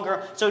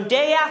longer. So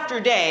day after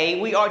day,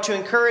 we are to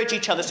encourage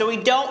each other so we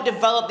don't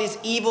develop these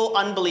evil,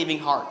 unbelieving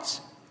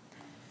hearts.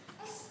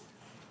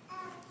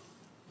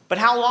 But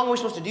how long are we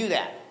supposed to do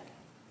that?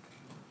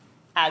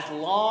 As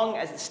long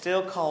as it's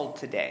still called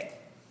today.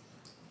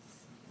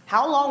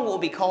 How long will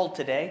it be called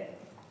today?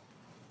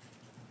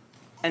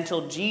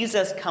 Until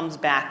Jesus comes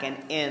back and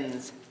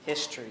ends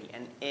history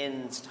and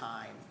ends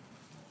time.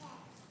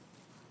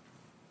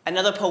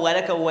 Another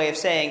poetical way of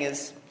saying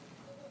is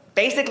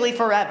basically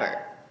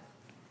forever.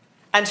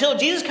 Until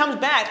Jesus comes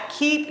back,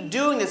 keep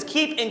doing this.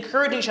 Keep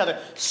encouraging each other.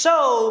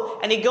 So,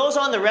 and he goes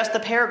on the rest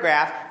of the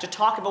paragraph to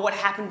talk about what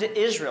happened to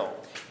Israel.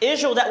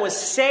 Israel that was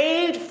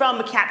saved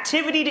from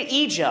captivity to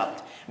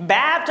Egypt,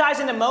 baptized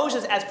into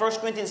Moses, as 1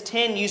 Corinthians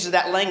 10 uses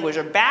that language,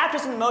 or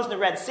baptized into Moses in the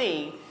Red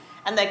Sea,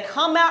 and they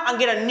come out and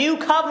get a new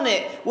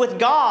covenant with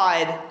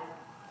God.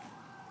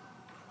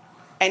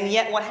 And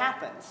yet what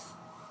happens?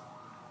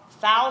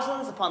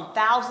 Thousands upon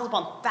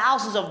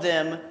thousands of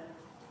them,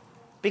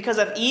 because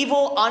of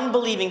evil,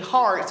 unbelieving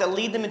hearts that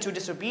lead them into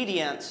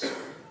disobedience,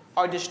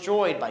 are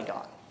destroyed by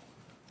God.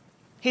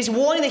 He's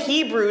warning the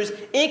Hebrews,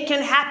 it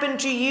can happen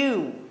to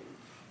you.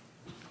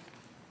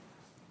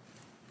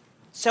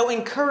 So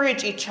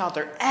encourage each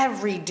other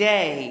every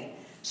day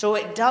so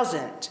it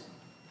doesn't.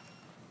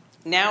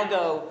 Now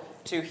go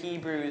to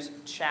Hebrews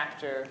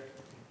chapter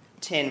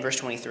 10, verse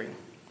 23.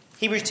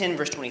 Hebrews 10,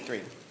 verse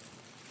 23.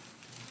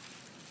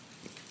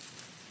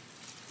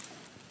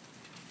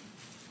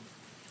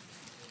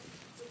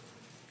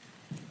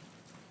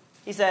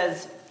 He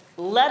says,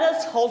 let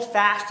us hold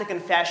fast the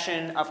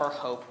confession of our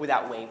hope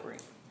without wavering.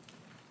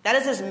 That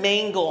is his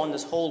main goal in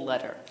this whole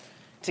letter,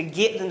 to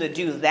get them to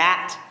do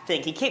that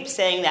thing. He keeps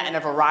saying that in a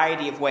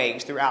variety of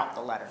ways throughout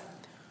the letter.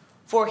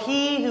 For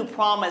he who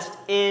promised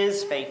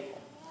is faithful.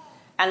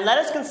 And let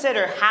us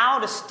consider how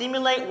to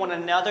stimulate one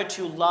another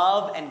to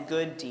love and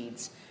good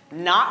deeds,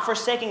 not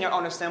forsaking our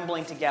own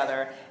assembling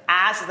together,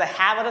 as is the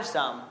habit of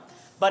some,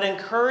 but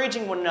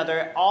encouraging one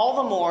another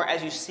all the more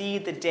as you see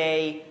the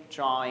day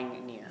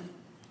drawing near.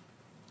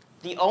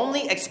 The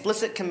only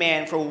explicit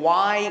command for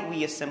why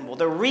we assemble,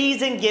 the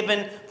reason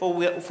given for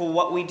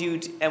what we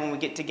do and when we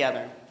get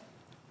together,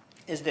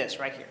 is this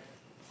right here.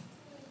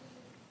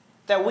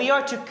 That we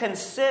are to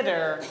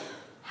consider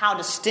how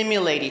to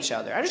stimulate each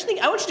other. I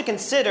want you to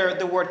consider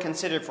the word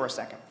consider for a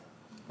second.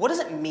 What does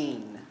it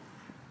mean?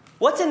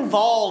 What's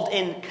involved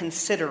in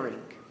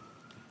considering?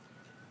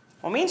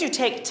 Well, it means you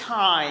take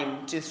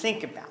time to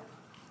think about,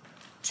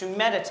 to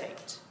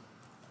meditate,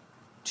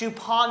 to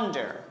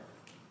ponder.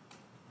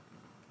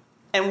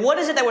 And what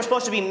is it that we're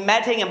supposed to be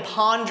meditating and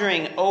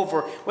pondering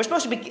over? We're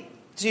supposed to be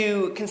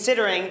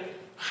considering,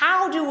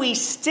 how do we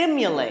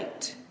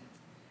stimulate?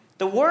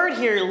 The word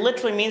here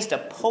literally means to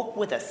poke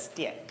with a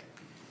stick.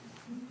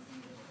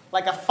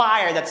 Like a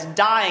fire that's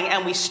dying,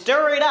 and we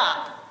stir it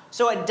up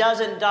so it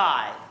doesn't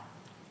die.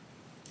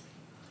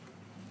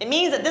 It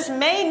means that this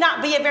may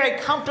not be a very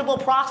comfortable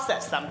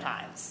process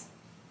sometimes,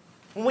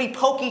 when we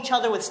poke each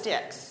other with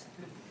sticks.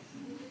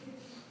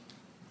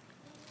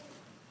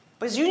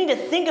 Because you need to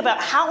think about,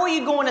 how are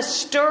you going to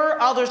stir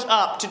others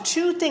up to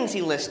two things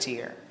he lists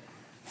here.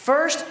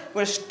 First, we're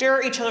going to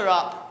stir each other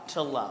up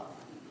to love.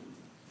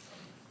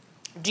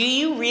 Do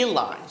you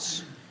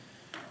realize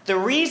the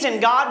reason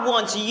God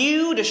wants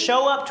you to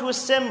show up to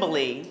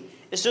assembly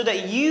is so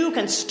that you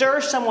can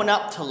stir someone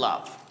up to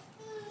love?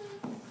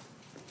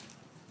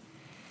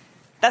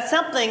 That's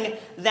something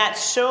that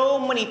so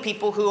many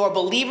people who are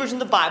believers in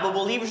the Bible,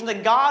 believers in the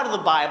God of the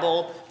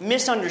Bible,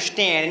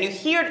 misunderstand. And you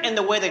hear it in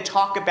the way they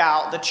talk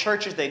about the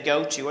churches they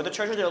go to or the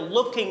churches they're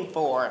looking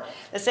for.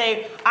 They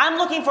say, I'm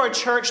looking for a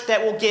church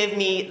that will give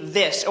me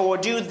this or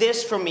do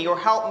this for me or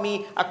help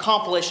me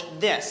accomplish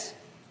this.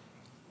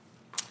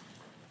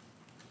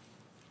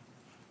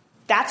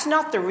 That's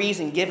not the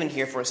reason given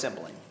here for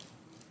assembling.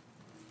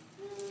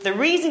 The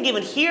reason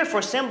given here for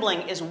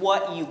assembling is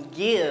what you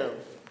give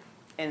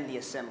in the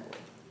assembly.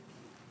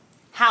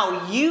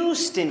 How you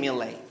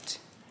stimulate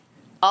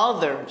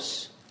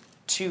others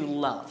to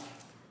love.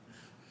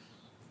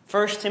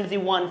 1 Timothy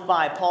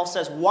 1:5, Paul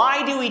says,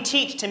 why do we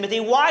teach, Timothy?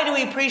 Why do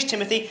we preach,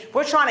 Timothy?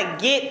 We're trying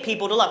to get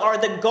people to love. Or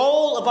the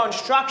goal of our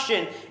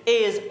instruction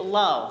is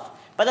love.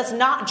 But that's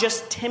not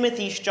just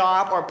Timothy's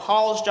job or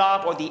Paul's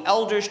job or the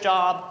elder's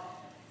job.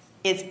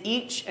 It's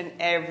each and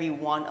every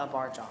one of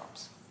our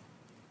jobs.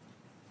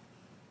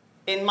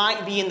 It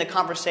might be in the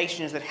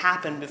conversations that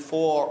happen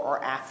before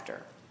or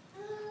after.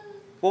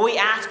 Will we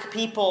ask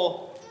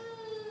people,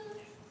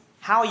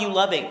 how are you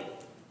loving?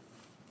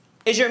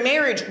 Is your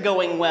marriage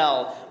going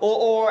well?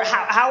 Or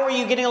how are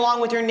you getting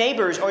along with your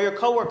neighbors or your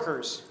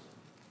coworkers?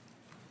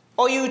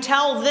 Or you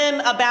tell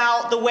them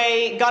about the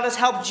way God has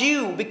helped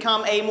you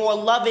become a more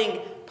loving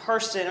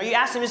person. Or you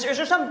ask them, is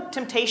there some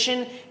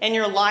temptation in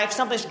your life,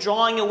 something that's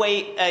drawing you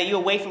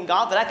away from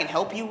God that I can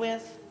help you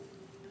with?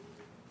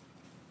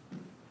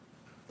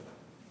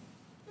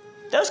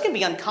 Those can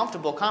be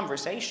uncomfortable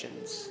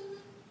conversations.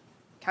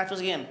 Kind of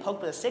feels again,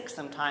 poke with a stick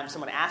sometimes.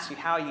 Someone asks you,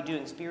 how are you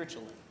doing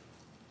spiritually?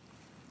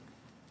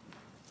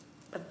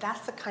 But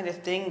that's the kind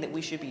of thing that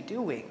we should be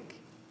doing.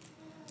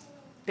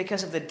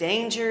 Because of the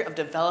danger of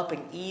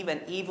developing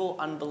an evil,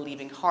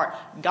 unbelieving heart.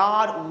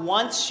 God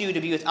wants you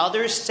to be with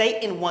others.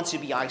 Satan wants you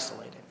to be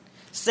isolated.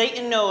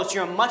 Satan knows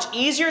you're a much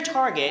easier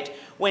target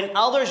when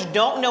others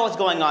don't know what's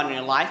going on in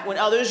your life, when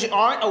others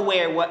aren't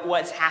aware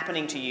what's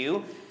happening to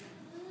you.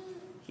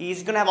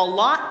 He's going to have a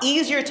lot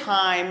easier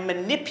time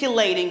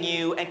manipulating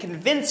you and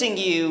convincing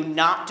you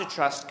not to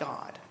trust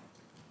God.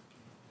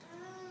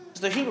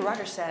 So the Hebrew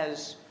writer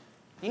says,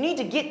 you need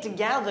to get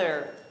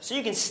together so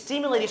you can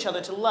stimulate each other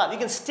to love. You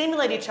can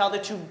stimulate each other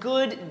to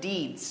good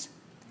deeds.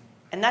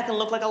 And that can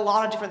look like a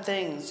lot of different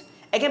things.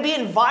 It can be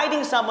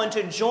inviting someone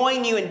to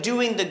join you in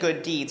doing the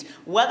good deeds,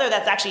 whether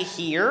that's actually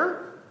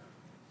here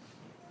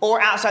or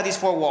outside these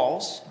four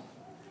walls.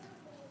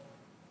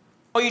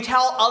 Or you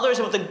tell others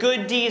about the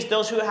good deeds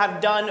those who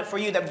have done for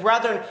you, that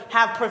brethren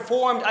have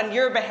performed on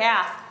your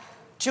behalf,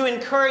 to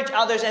encourage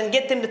others and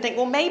get them to think,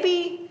 well,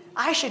 maybe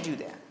I should do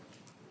that.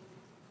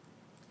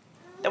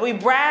 That we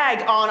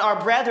brag on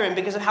our brethren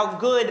because of how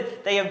good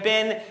they have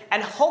been,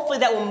 and hopefully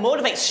that will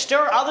motivate,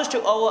 stir others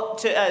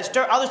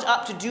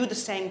up to do the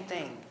same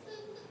thing.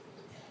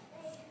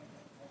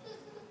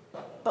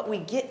 But we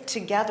get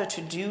together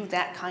to do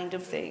that kind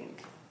of thing.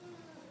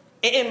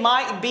 It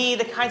might be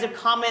the kinds of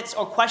comments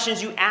or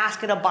questions you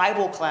ask in a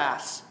Bible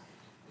class.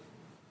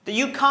 That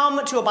you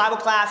come to a Bible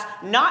class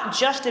not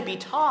just to be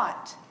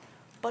taught,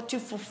 but to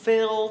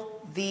fulfill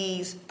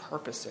these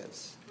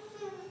purposes.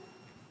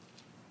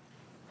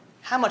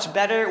 How much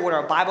better would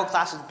our Bible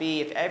classes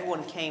be if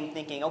everyone came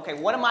thinking, okay,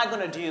 what am I going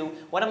to do?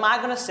 What am I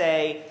going to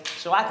say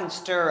so I can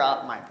stir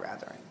up my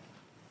brethren?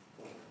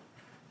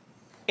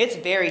 It's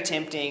very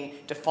tempting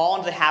to fall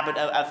into the habit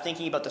of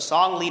thinking about the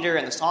song leader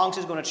and the songs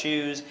he's going to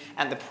choose,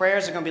 and the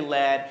prayers are going to be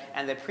led,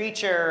 and the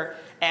preacher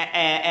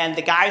and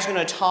the guy's going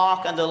to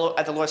talk at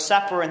the Lord's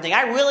Supper and think,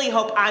 I really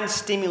hope I'm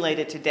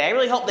stimulated today. I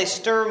really hope they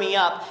stir me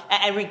up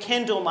and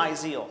rekindle my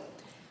zeal.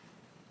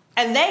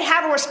 And they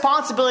have a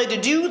responsibility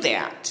to do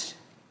that.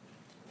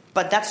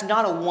 But that's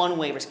not a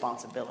one-way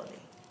responsibility.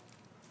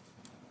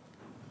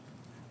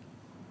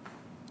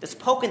 This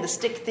poke and the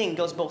stick thing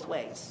goes both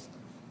ways.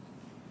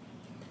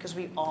 Because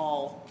we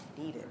all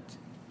need it.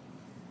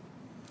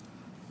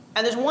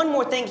 And there's one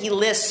more thing he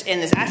lists in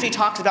this. After he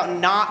talks about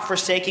not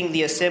forsaking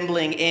the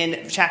assembling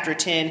in chapter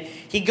 10,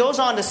 he goes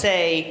on to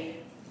say,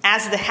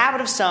 as the habit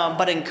of some,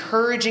 but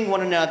encouraging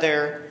one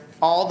another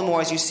all the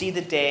more as you see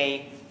the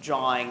day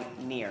drawing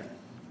near.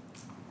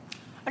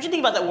 I want you to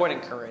think about that word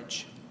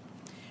encourage.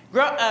 For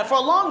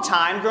a long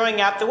time,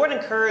 growing up, the word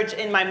encourage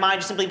in my mind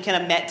just simply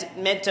kind of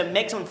meant to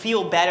make someone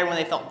feel better when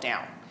they felt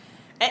down.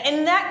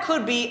 And that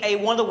could be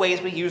one of the ways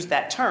we use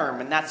that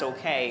term, and that's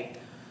okay.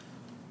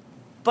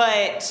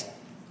 But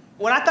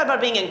when I thought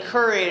about being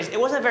encouraged, it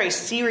wasn't a very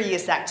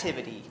serious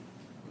activity.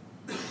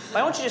 But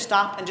I want you to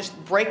stop and just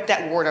break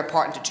that word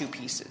apart into two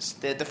pieces.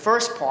 The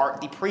first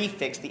part, the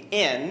prefix, the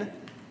in,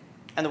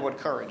 and the word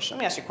courage. Let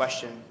me ask you a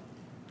question.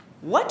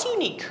 What do you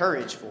need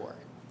courage for?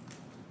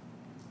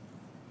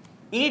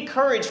 You need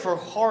courage for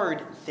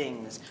hard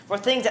things, for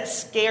things that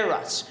scare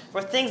us,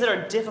 for things that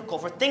are difficult,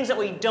 for things that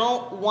we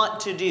don't want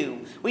to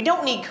do. We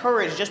don't need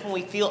courage just when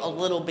we feel a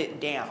little bit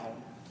down.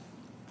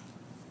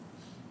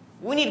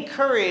 We need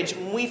courage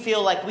when we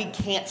feel like we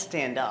can't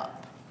stand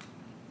up.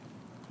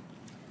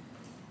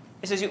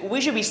 It says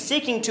we should be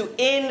seeking to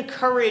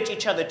encourage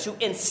each other, to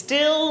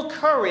instill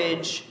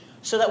courage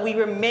so that we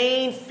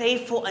remain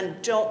faithful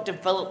and don't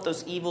develop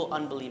those evil,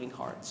 unbelieving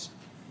hearts.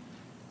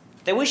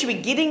 That we should be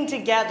getting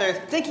together,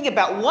 thinking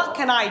about what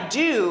can I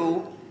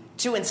do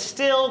to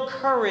instill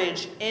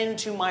courage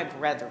into my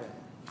brethren.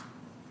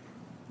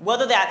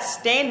 Whether that's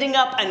standing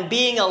up and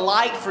being a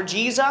light for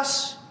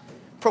Jesus,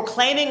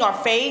 proclaiming our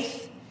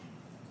faith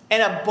in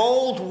a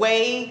bold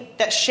way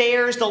that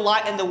shares the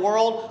light in the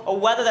world, or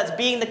whether that's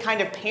being the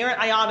kind of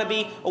parent I ought to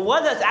be, or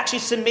whether that's actually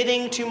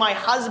submitting to my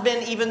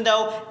husband even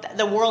though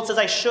the world says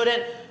I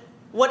shouldn't.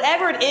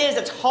 Whatever it is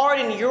that's hard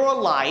in your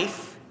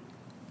life,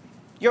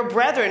 your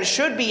brethren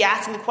should be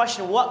asking the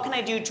question, what can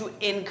I do to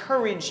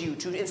encourage you,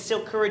 to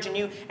instill courage in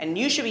you? And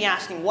you should be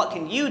asking, what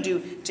can you do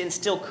to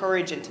instill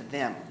courage into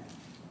them?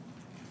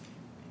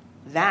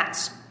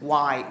 That's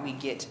why we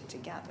get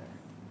together.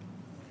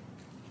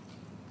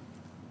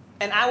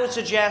 And I would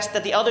suggest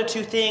that the other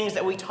two things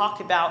that we talked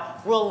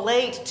about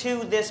relate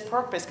to this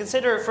purpose.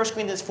 Consider 1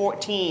 Corinthians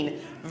 14,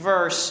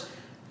 verse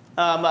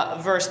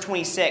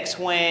 26,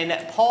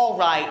 when Paul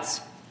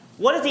writes,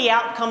 what is the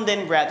outcome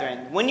then,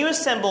 brethren? When you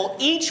assemble,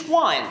 each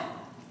one,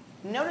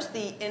 notice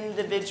the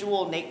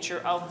individual nature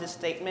of this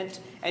statement.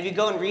 And if you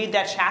go and read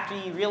that chapter,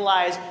 you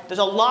realize there's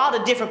a lot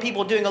of different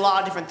people doing a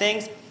lot of different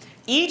things.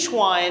 Each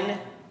one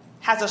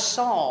has a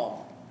psalm.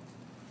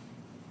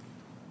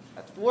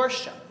 That's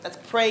worship. That's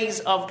praise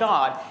of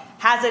God.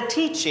 Has a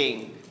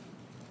teaching.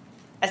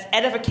 As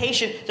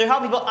edification to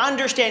help people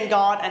understand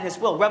God and His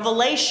will.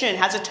 Revelation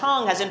has a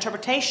tongue, has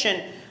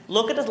interpretation.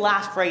 Look at this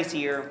last phrase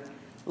here.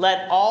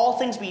 Let all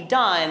things be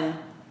done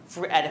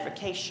for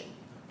edification,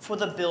 for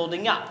the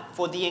building up,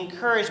 for the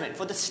encouragement,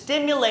 for the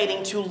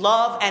stimulating to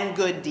love and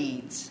good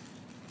deeds.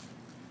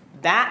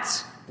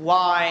 That's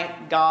why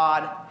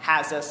God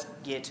has us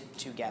get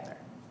together.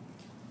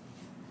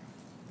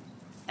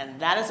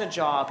 And that is a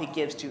job He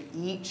gives to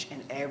each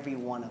and every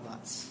one of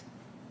us.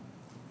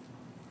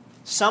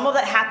 Some of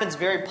that happens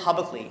very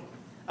publicly.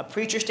 A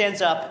preacher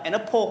stands up in a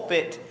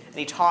pulpit and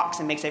he talks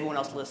and makes everyone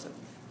else listen.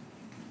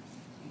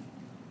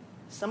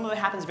 Some of it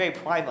happens very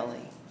privately.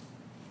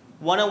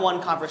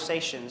 One-on-one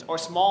conversations or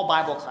small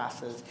Bible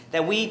classes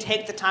that we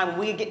take the time when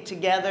we get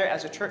together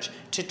as a church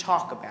to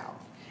talk about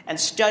and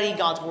study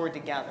God's Word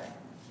together.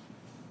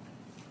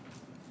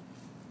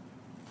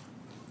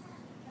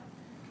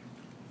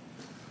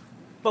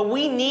 But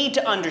we need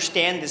to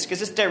understand this because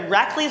this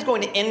directly is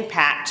going to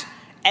impact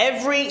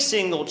every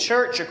single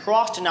church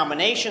across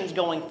denominations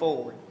going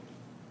forward.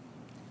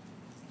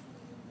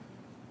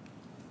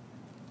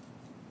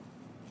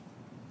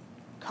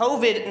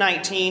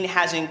 COVID-19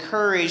 has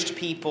encouraged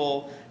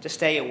people to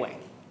stay away.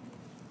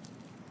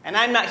 And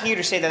I'm not here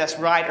to say that that's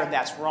right or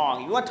that's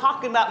wrong. You want to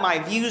talk about my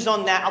views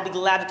on that, I'll be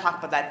glad to talk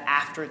about that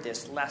after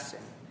this lesson.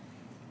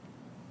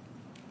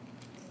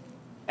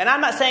 And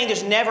I'm not saying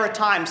there's never a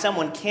time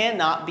someone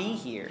cannot be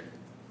here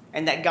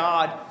and that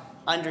God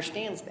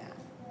understands that.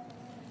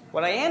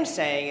 What I am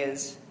saying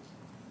is,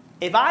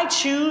 if I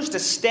choose to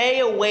stay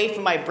away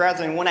from my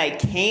brethren when I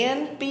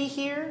can be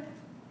here,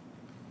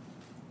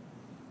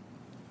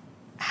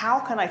 how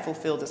can I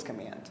fulfill this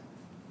command?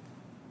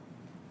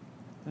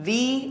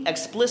 The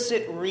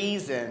explicit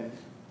reason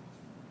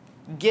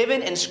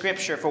given in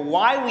Scripture for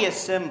why we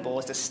assemble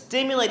is to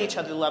stimulate each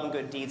other to love and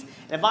good deeds.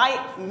 And if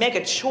I make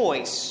a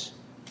choice,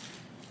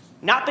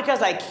 not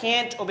because I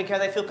can't or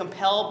because I feel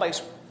compelled by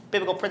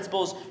biblical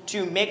principles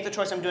to make the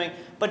choice I'm doing,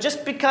 but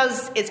just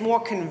because it's more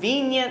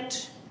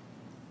convenient,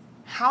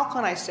 how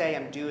can I say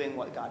I'm doing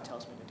what God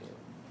tells me to do?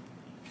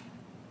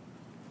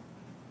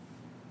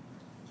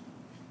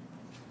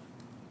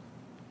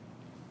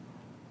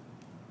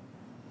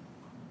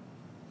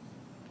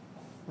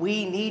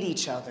 We need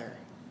each other.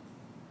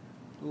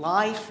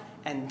 Life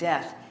and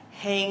death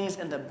hangs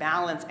in the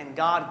balance, and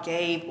God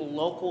gave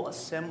local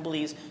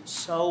assemblies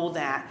so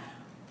that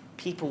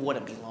people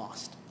wouldn't be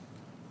lost.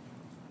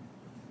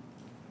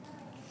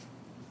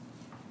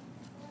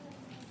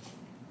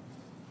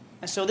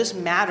 And so this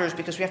matters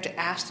because we have to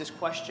ask this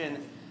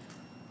question: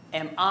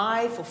 am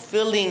I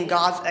fulfilling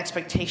God's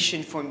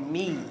expectation for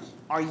me?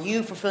 Are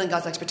you fulfilling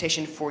God's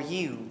expectation for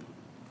you?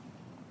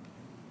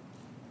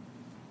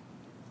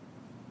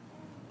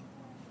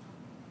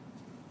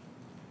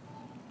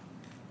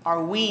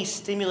 Are we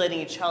stimulating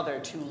each other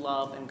to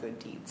love and good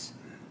deeds?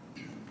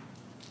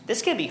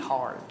 This can be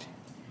hard.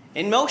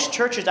 In most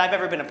churches I've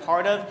ever been a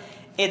part of,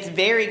 it's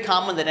very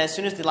common that as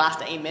soon as the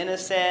last amen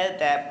is said,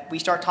 that we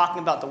start talking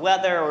about the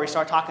weather, or we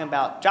start talking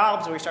about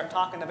jobs, or we start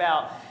talking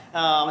about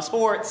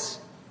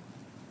sports,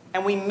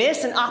 and we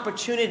miss an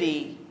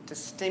opportunity to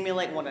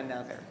stimulate one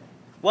another.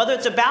 Whether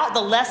it's about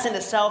the lesson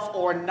itself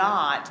or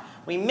not,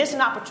 we miss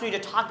an opportunity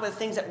to talk about the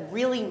things that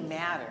really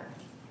matter,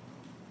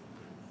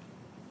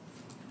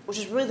 which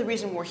is really the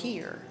reason we're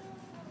here.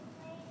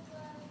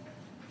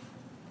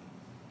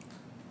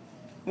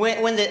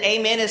 When the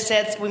amen is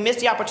said, we miss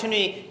the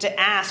opportunity to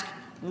ask,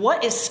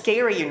 what is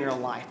scary in your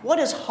life? What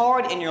is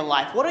hard in your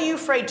life? What are you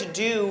afraid to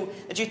do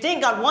that you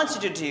think God wants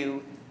you to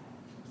do?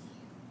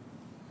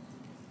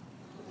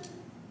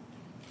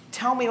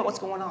 Tell me about what's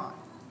going on.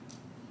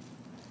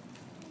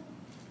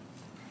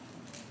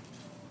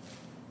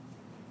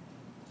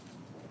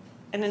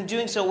 And in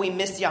doing so, we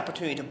miss the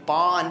opportunity to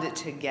bond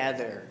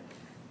together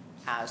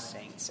as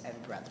saints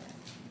and brethren.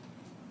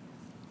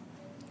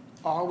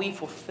 Are we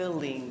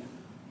fulfilling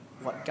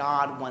what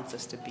God wants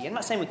us to be? I'm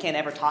not saying we can't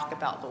ever talk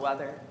about the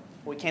weather,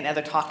 we can't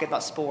ever talk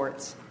about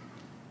sports,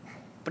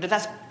 but if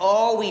that's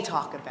all we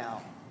talk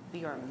about,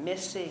 we are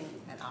missing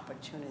an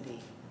opportunity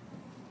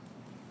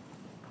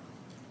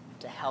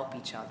to help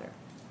each other.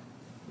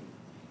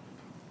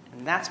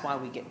 And that's why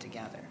we get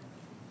together.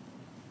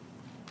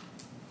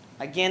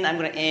 Again, I'm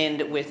going to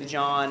end with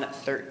John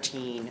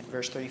 13,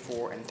 verse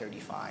 34 and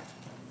 35.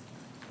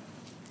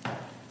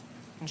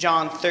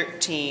 John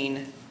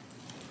 13,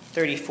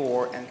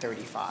 34 and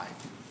 35.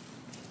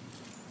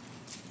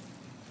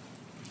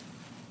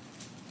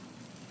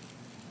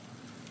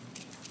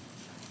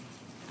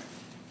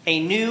 A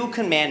new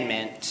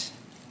commandment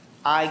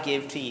I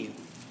give to you,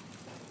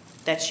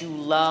 that you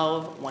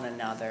love one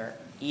another,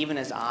 even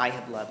as I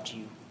have loved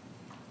you,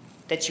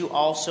 that you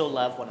also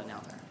love one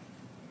another.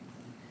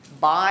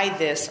 By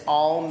this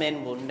all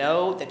men will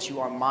know that you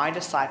are my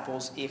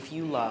disciples if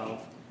you love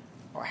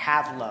or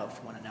have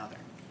loved one another.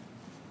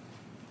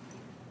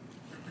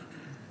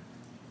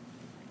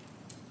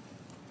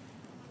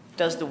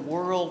 Does the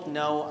world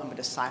know I'm a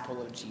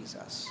disciple of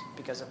Jesus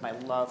because of my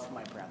love for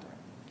my brethren?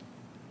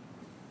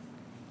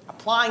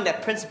 Applying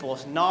that principle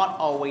is not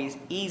always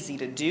easy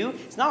to do.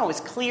 It's not always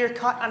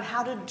clear-cut on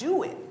how to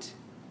do it.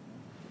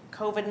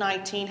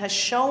 COVID-19 has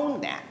shown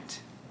that.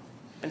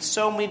 And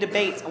so many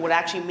debates on what it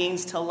actually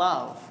means to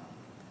love.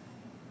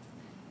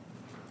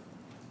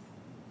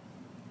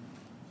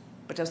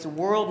 But does the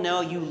world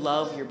know you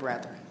love your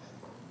brethren?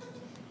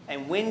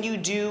 And when you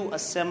do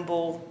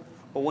assemble,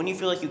 or when you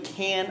feel like you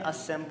can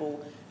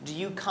assemble, do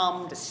you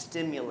come to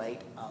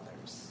stimulate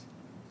others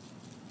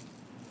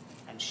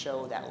and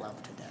show that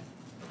love to them?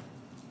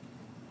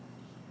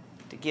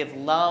 To give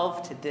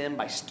love to them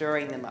by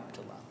stirring them up to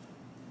love.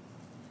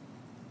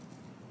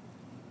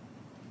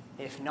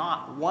 If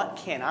not, what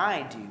can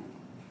I do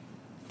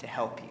to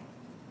help you?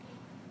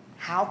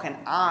 How can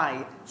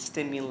I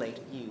stimulate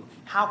you?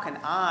 How can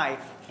I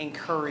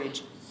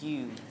encourage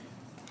you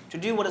to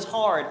do what is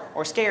hard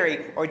or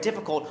scary or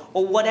difficult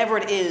or whatever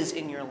it is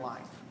in your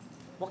life?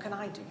 What can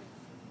I do?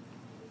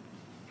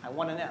 I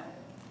want to know.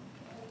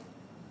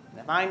 And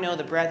if I know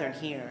the brethren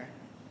here,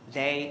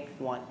 they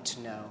want to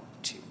know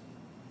too.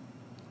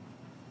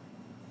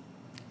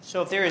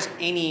 So if there is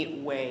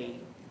any way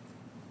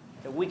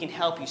that we can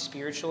help you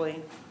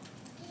spiritually,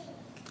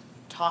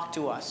 talk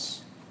to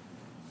us.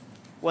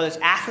 whether it's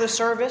after the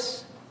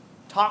service,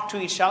 talk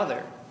to each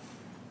other,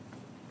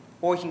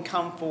 or we can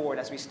come forward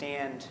as we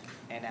stand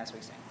and as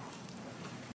we sing.